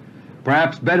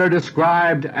 perhaps better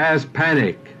described as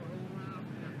panic.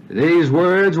 These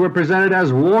words were presented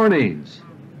as warnings,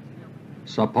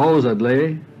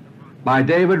 supposedly by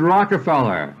David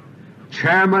Rockefeller,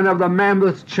 chairman of the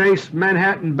Mammoth Chase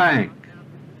Manhattan Bank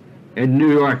in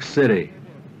New York City.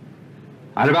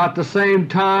 At about the same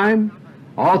time,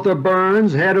 Arthur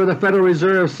Burns, head of the Federal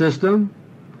Reserve System,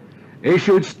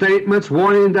 issued statements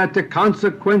warning that the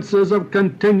consequences of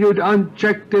continued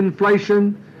unchecked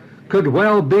inflation could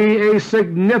well be a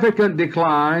significant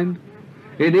decline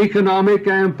in economic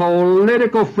and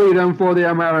political freedom for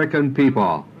the American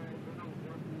people.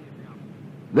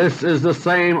 This is the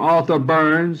same Arthur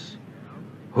Burns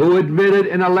who admitted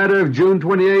in a letter of June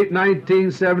 28,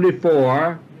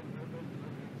 1974,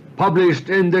 published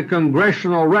in the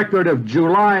Congressional Record of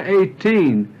July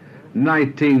 18,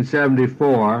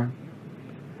 1974,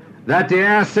 that the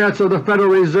assets of the Federal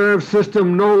Reserve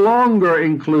System no longer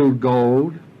include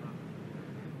gold,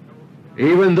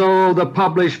 even though the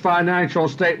published financial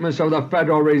statements of the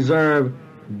Federal Reserve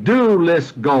do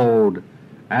list gold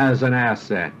as an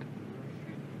asset.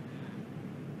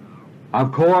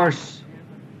 Of course,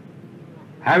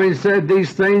 having said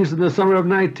these things in the summer of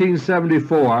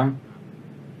 1974,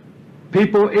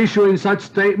 people issuing such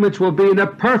statements will be in a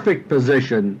perfect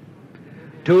position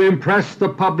to impress the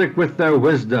public with their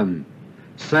wisdom,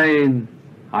 saying,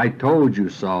 "I told you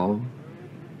so,"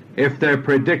 if their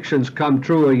predictions come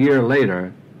true a year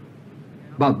later.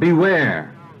 But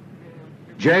beware!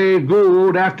 Jay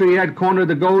Gould, after he had cornered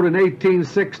the gold in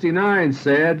 1869,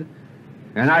 said,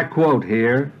 and I quote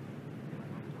here,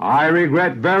 "I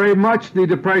regret very much the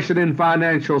depression in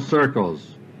financial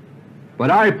circles,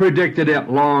 but I predicted it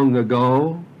long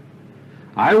ago.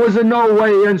 I was in no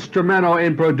way instrumental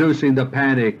in producing the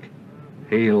panic."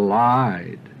 He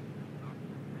lied.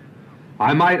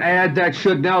 I might add that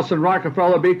should Nelson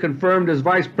Rockefeller be confirmed as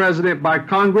Vice President by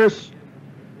Congress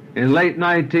in late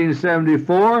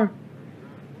 1974,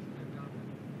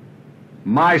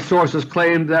 my sources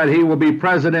claim that he will be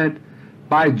President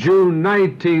by June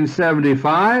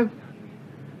 1975,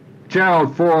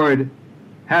 Gerald Ford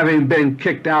having been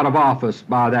kicked out of office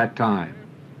by that time.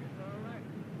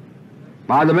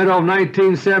 By the middle of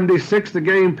 1976, the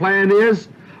game plan is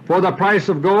for the price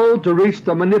of gold to reach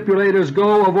the manipulator's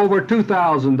goal of over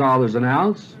 $2,000 an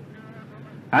ounce,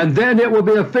 and then it will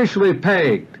be officially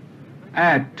pegged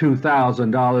at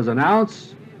 $2,000 an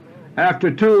ounce after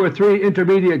 2 or 3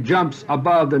 intermediate jumps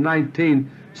above the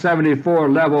 1974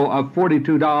 level of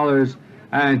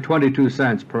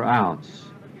 $42.22 per ounce.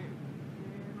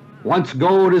 Once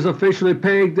gold is officially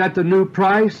pegged at the new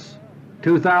price,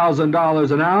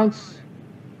 $2,000 an ounce,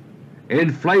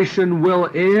 inflation will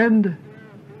end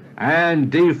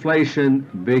and deflation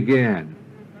begin.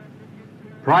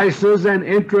 Prices and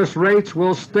interest rates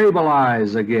will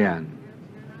stabilize again.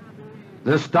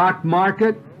 The stock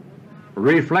market,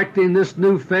 reflecting this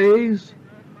new phase,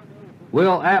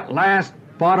 will at last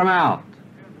bottom out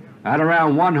at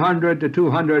around 100 to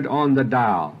 200 on the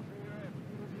Dow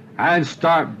and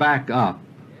start back up,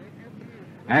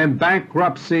 and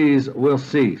bankruptcies will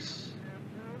cease.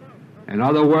 In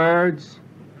other words,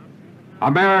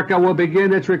 America will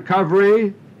begin its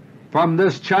recovery from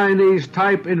this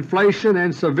Chinese-type inflation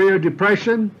and severe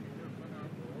depression,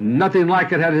 nothing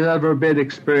like it has ever been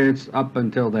experienced up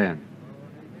until then.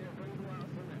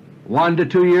 1 to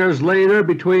 2 years later,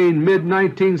 between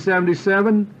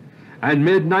mid-1977 and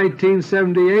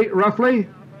mid-1978 roughly,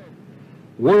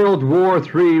 World War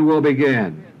III will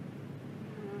begin.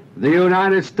 The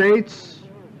United States,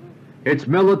 its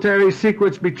military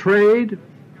secrets betrayed,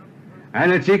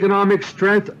 and its economic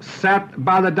strength sapped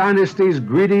by the dynasty's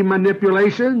greedy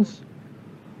manipulations,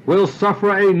 will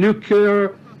suffer a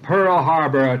nuclear Pearl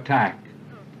Harbor attack.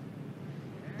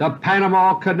 The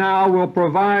Panama Canal will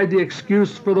provide the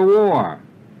excuse for the war,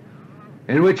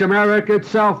 in which America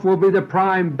itself will be the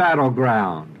prime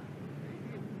battleground.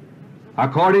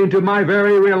 According to my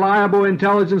very reliable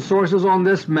intelligence sources on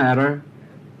this matter,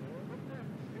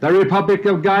 the Republic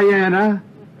of Guyana,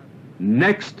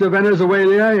 next to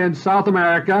Venezuela in South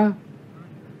America,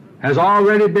 has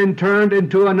already been turned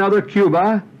into another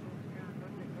Cuba,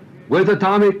 with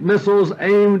atomic missiles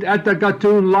aimed at the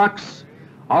Gatun locks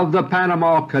of the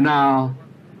Panama Canal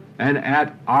and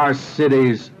at our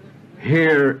cities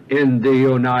here in the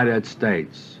United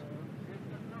States.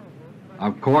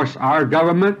 Of course, our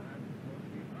government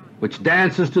which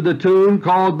dances to the tune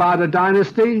called by the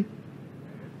dynasty,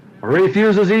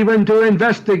 refuses even to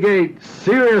investigate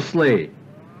seriously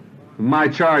my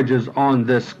charges on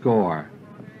this score.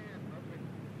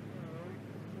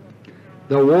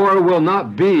 The war will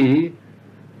not be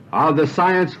of the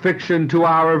science fiction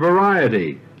 2-hour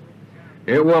variety.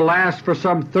 It will last for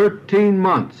some 13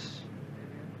 months,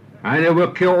 and it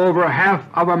will kill over half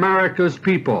of America's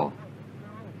people.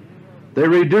 The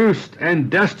reduced and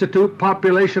destitute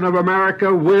population of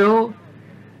America will,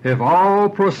 if all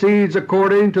proceeds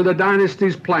according to the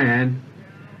dynasty's plan,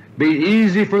 be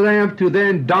easy for them to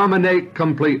then dominate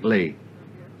completely.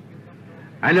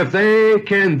 And if they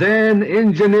can then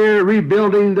engineer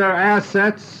rebuilding their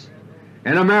assets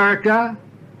in America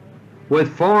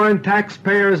with foreign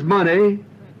taxpayers' money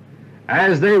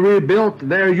as they rebuilt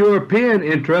their European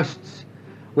interests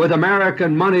with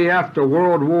American money after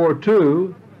World War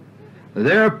II,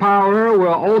 their power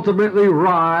will ultimately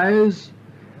rise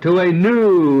to a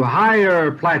new,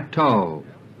 higher plateau.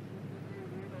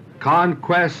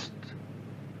 Conquest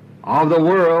of the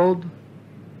world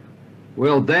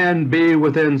will then be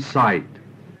within sight.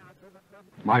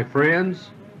 My friends,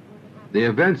 the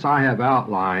events I have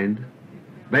outlined,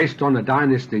 based on the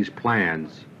dynasty's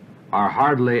plans, are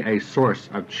hardly a source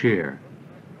of cheer,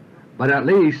 but at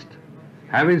least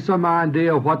having some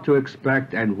idea of what to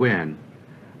expect and when,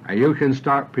 you can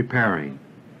start preparing.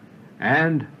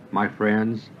 And, my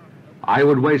friends, I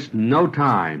would waste no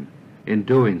time in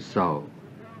doing so.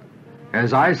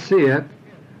 As I see it,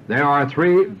 there are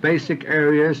 3 basic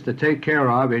areas to take care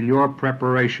of in your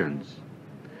preparations.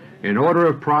 In order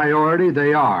of priority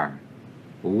they are: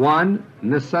 1.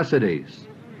 Necessities,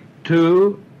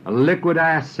 2. Liquid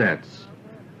assets,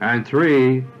 and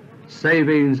 3.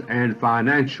 Savings and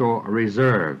financial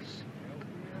reserves.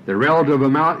 The relative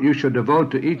amount you should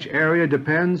devote to each area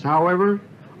depends, however,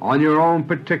 on your own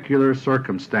particular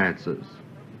circumstances.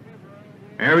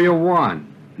 Area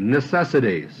 1.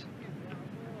 Necessities.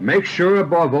 Make sure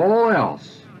above all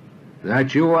else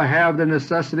that you will have the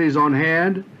necessities on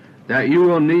hand that you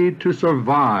will need to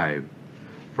survive,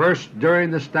 first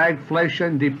during the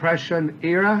stagflation depression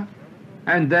era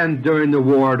and then during the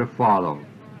war to follow.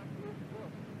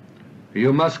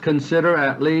 You must consider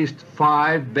at least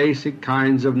 5 basic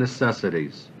kinds of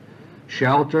necessities: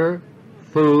 shelter,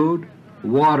 food,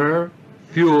 water,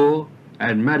 fuel,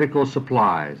 and medical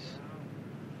supplies.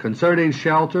 Concerning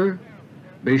shelter,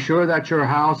 be sure that your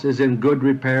house is in good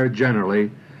repair generally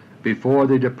before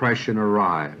the depression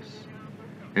arrives.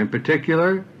 In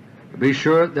particular, be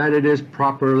sure that it is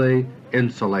properly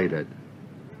insulated.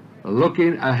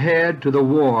 Looking ahead to the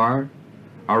war,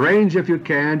 arrange if you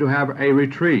can to have a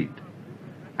retreat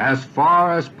as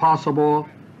far as possible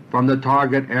from the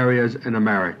target areas in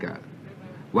America,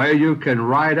 where you can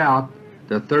ride out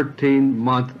the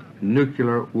 13-month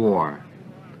nuclear war.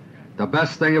 The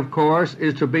best thing, of course,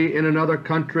 is to be in another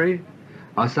country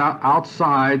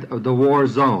outside of the war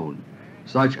zone,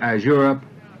 such as Europe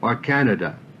or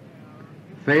Canada.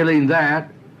 Failing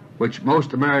that, which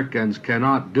most Americans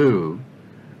cannot do,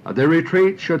 the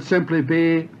retreat should simply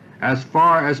be as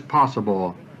far as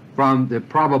possible from the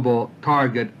probable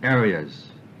target areas.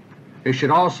 It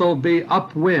should also be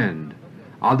upwind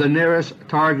of the nearest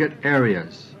target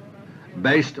areas,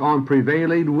 based on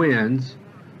prevailing winds,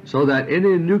 so that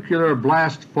any nuclear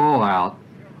blast fallout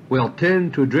will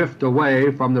tend to drift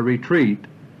away from the retreat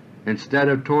instead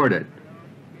of toward it.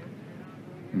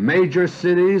 Major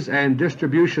cities and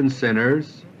distribution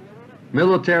centers,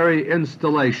 military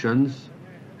installations,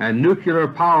 and nuclear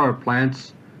power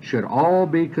plants should all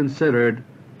be considered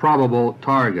probable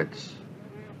targets.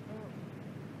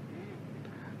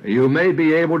 You may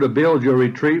be able to build your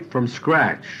retreat from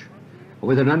scratch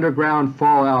with an underground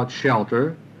fallout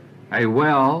shelter, a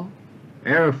well,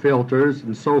 air filters,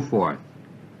 and so forth.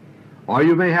 Or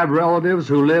you may have relatives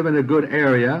who live in a good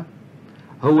area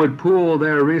who would pool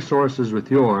their resources with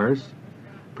yours,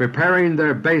 preparing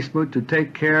their basement to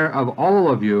take care of all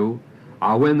of you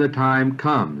when the time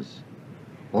comes.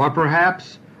 Or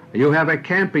perhaps you have a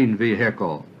camping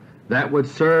vehicle that would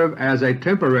serve as a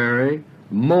temporary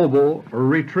mobile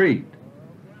retreat.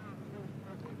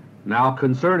 Now,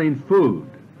 concerning food,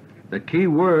 the key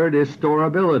word is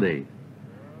storability.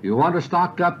 You want to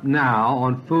stock up now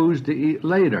on foods to eat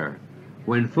later,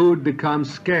 when food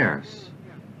becomes scarce.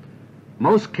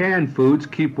 Most canned foods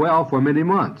keep well for many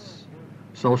months,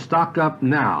 so stock up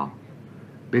now,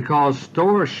 because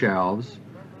store shelves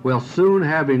will soon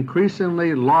have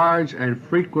increasingly large and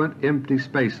frequent empty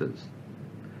spaces.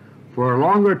 For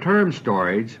longer-term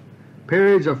storage,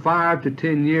 periods of 5 to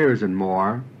 10 years and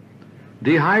more,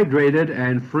 dehydrated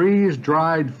and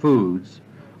freeze-dried foods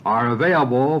are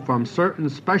available from certain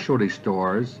specialty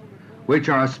stores which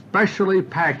are specially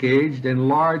packaged in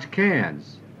large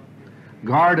cans.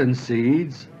 Garden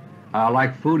seeds,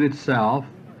 like food itself,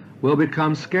 will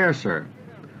become scarcer,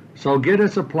 so get a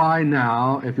supply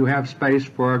now if you have space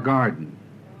for a garden.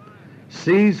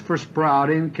 Seeds for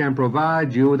sprouting can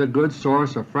provide you with a good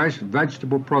source of fresh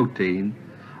vegetable protein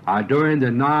during the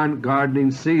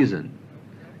non-gardening season.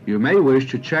 You may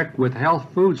wish to check with health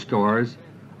food stores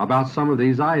about some of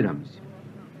these items.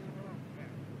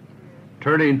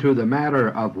 Turning to the matter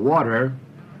of water,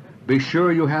 be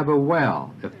sure you have a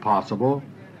well, if possible,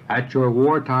 at your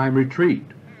wartime retreat.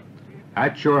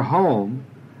 At your home,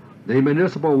 the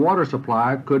municipal water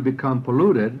supply could become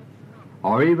polluted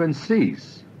or even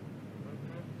cease.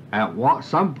 At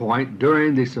some point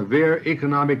during the severe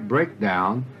economic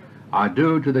breakdown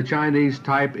due to the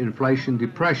Chinese-type inflation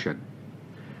depression.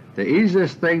 The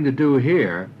easiest thing to do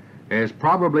here is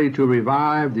probably to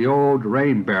revive the old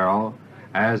rain barrel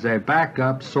as a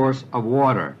backup source of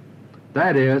water.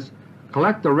 That is,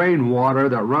 collect the rainwater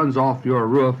that runs off your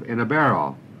roof in a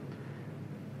barrel.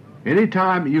 Any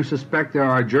time you suspect there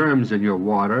are germs in your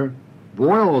water,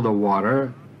 boil the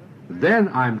water. Then,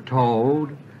 I'm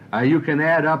told, you can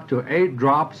add up to 8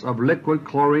 drops of liquid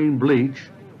chlorine bleach,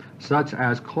 such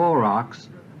as Clorox,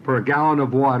 per gallon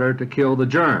of water to kill the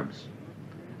germs.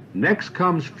 Next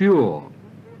comes fuel.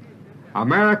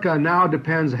 America now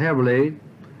depends heavily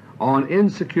on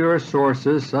insecure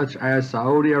sources such as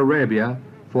Saudi Arabia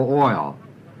for oil,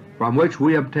 from which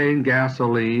we obtain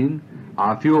gasoline,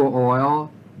 fuel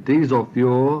oil, diesel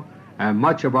fuel, and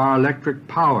much of our electric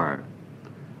power.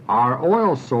 Our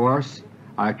oil source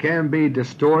can be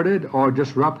distorted or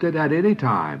disrupted at any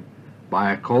time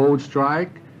by a cold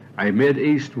strike, a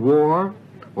Mideast war,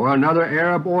 or another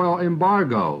Arab oil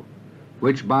embargo,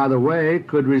 which, by the way,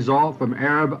 could result from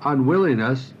Arab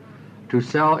unwillingness to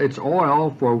sell its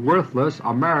oil for worthless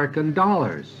American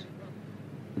dollars.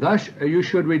 Thus you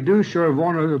should reduce your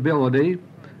vulnerability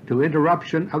to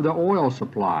interruption of the oil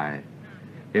supply.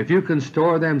 If you can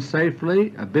store them safely,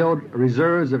 build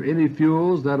reserves of any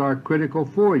fuels that are critical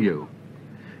for you.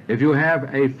 If you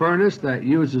have a furnace that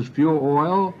uses fuel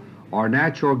oil or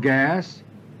natural gas,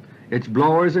 its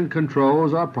blowers and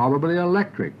controls are probably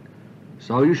electric,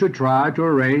 so you should try to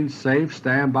arrange safe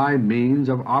standby means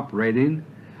of operating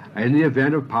in the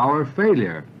event of power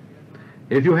failure.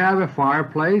 If you have a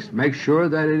fireplace, make sure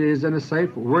that it is in a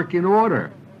safe working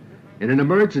order. In an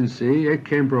emergency, it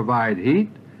can provide heat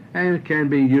and it can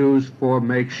be used for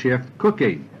makeshift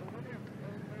cooking.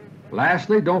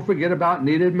 Lastly, don't forget about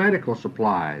needed medical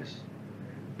supplies.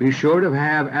 Be sure to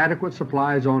have adequate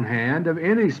supplies on hand of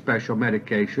any special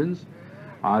medications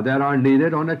that are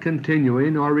needed on a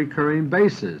continuing or recurring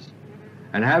basis,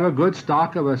 and have a good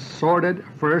stock of assorted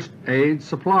first aid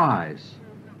supplies.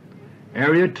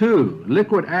 Area 2.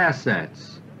 Liquid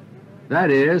assets,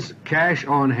 that is, cash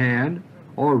on hand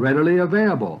or readily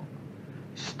available.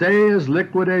 Stay as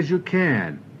liquid as you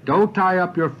can. Don't tie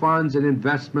up your funds in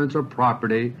investments or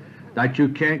property that you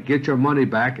can't get your money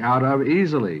back out of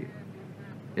easily.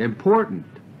 Important: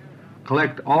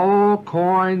 collect all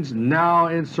coins now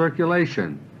in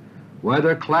circulation,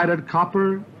 whether cladded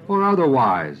copper or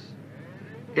otherwise.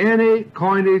 Any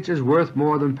coinage is worth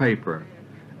more than paper,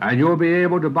 and you'll be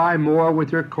able to buy more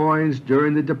with your coins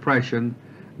during the Depression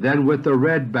than with the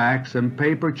redbacks and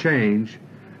paper change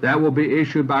that will be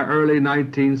issued by early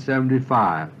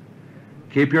 1975.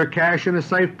 Keep your cash in a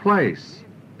safe place,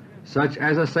 such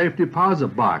as a safe deposit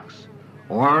box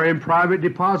or in private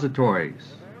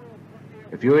depositories.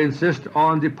 If you insist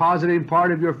on depositing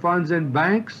part of your funds in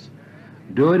banks,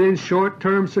 do it in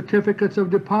short-term certificates of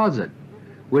deposit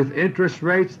with interest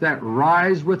rates that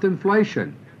rise with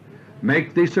inflation.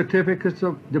 Make these certificates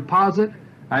of deposit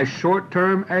as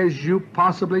short-term as you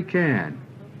possibly can.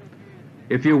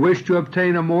 If you wish to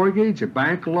obtain a mortgage, a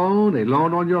bank loan, a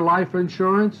loan on your life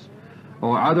insurance,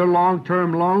 or other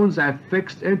long-term loans at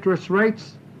fixed interest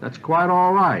rates, that's quite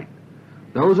all right.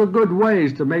 Those are good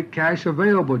ways to make cash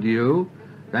available to you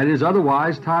that is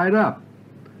otherwise tied up.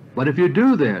 But if you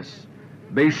do this,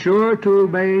 be sure to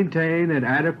maintain an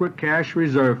adequate cash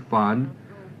reserve fund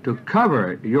to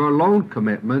cover your loan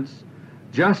commitments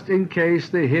just in case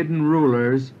the hidden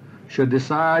rulers should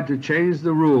decide to change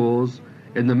the rules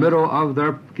in the middle of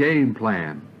their game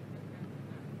plan.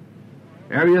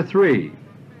 Area 3.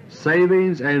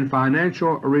 Savings and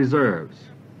financial reserves.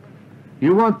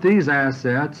 You want these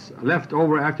assets left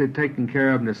over after taking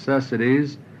care of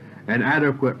necessities and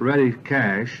adequate ready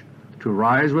cash to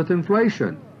rise with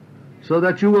inflation, so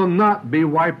that you will not be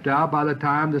wiped out by the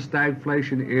time the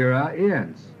stagflation era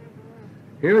ends.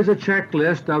 Here is a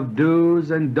checklist of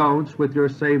do's and don'ts with your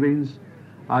savings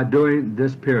during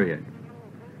this period.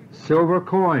 Silver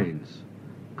coins,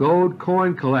 gold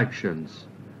coin collections,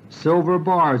 silver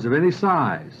bars of any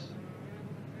size.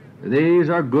 These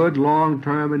are good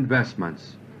long-term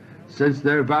investments, since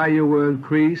their value will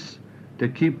increase to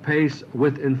keep pace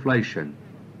with inflation.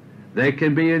 They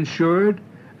can be insured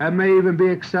and may even be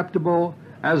acceptable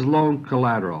as loan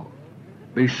collateral.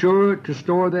 Be sure to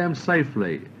store them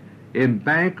safely in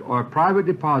bank or private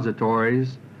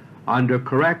depositories under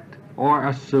correct or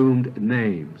assumed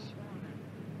names.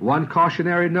 One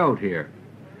cautionary note here: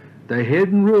 the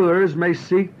hidden rulers may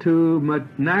seek to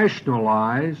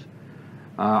nationalize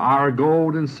our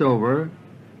gold and silver,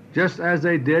 just as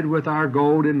they did with our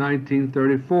gold in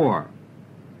 1934.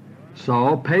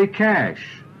 So pay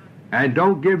cash and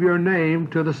don't give your name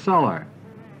to the seller.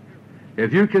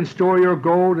 If you can store your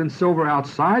gold and silver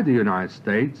outside the United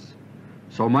States,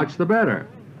 so much the better,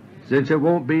 since it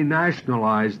won't be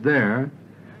nationalized there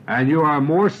and you are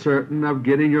more certain of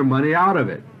getting your money out of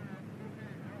it.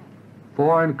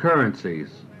 Foreign currencies.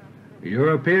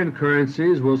 European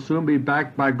currencies will soon be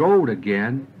backed by gold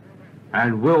again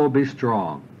and will be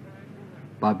strong.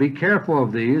 But be careful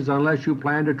of these unless you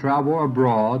plan to travel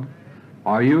abroad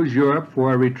or use Europe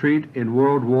for a retreat in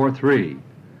World War III,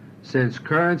 since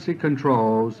currency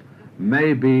controls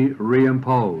may be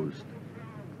reimposed.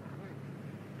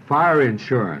 Fire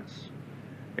insurance.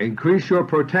 Increase your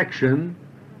protection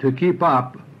to keep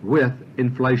up with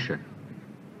inflation.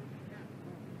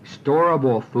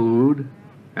 Storable food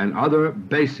and other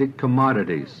basic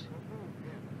commodities.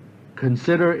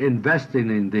 Consider investing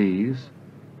in these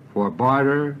for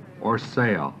barter or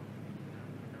sale.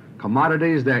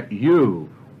 Commodities that you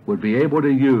would be able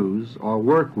to use or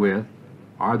work with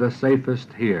are the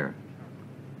safest here.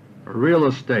 Real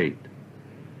estate.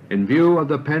 In view of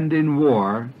the pending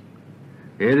war,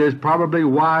 it is probably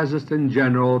wisest in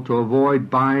general to avoid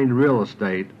buying real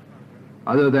estate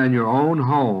other than your own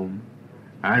home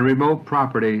and remote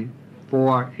property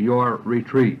for your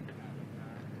retreat.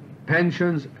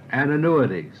 Pensions and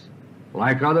annuities,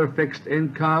 like other fixed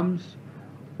incomes,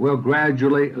 will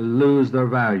gradually lose their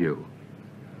value.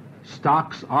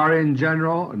 Stocks are in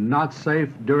general not safe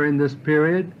during this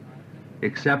period,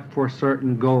 except for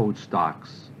certain gold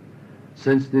stocks,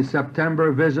 since the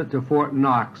September visit to Fort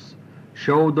Knox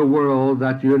showed the world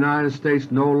that the United States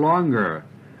no longer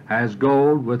has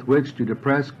gold with which to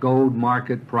depress gold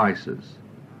market prices.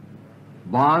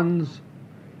 Bonds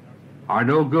are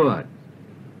no good,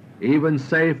 even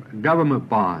safe government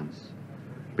bonds,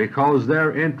 because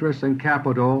their interest and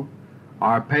capital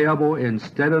are payable in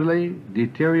steadily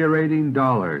deteriorating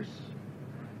dollars.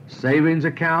 Savings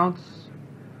accounts,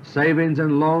 savings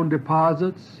and loan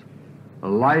deposits,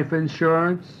 life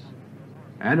insurance,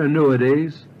 and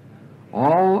annuities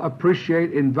all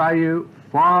appreciate in value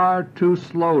far too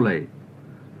slowly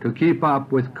to keep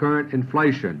up with current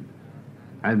inflation,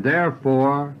 and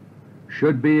therefore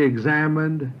should be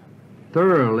examined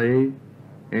thoroughly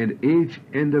in each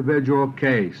individual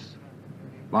case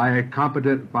by a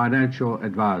competent financial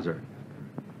advisor.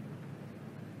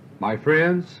 My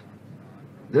friends,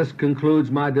 this concludes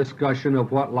my discussion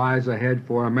of what lies ahead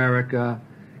for America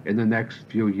in the next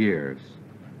few years,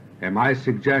 and my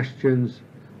suggestions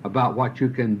about what you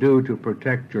can do to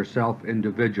protect yourself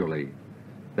individually,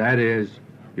 that is,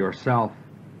 yourself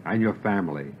and your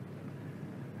family.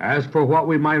 As for what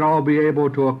we might all be able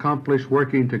to accomplish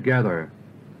working together,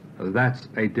 that's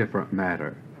a different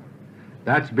matter.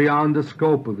 That's beyond the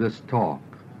scope of this talk.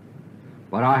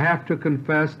 But I have to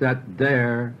confess that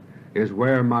there is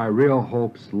where my real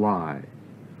hopes lie.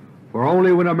 For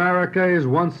only when America is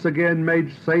once again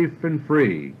made safe and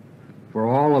free for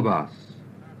all of us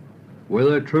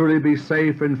will it truly be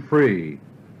safe and free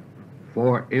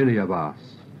for any of us.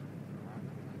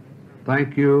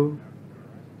 Thank you,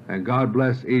 and God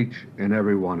bless each and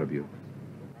every one of you.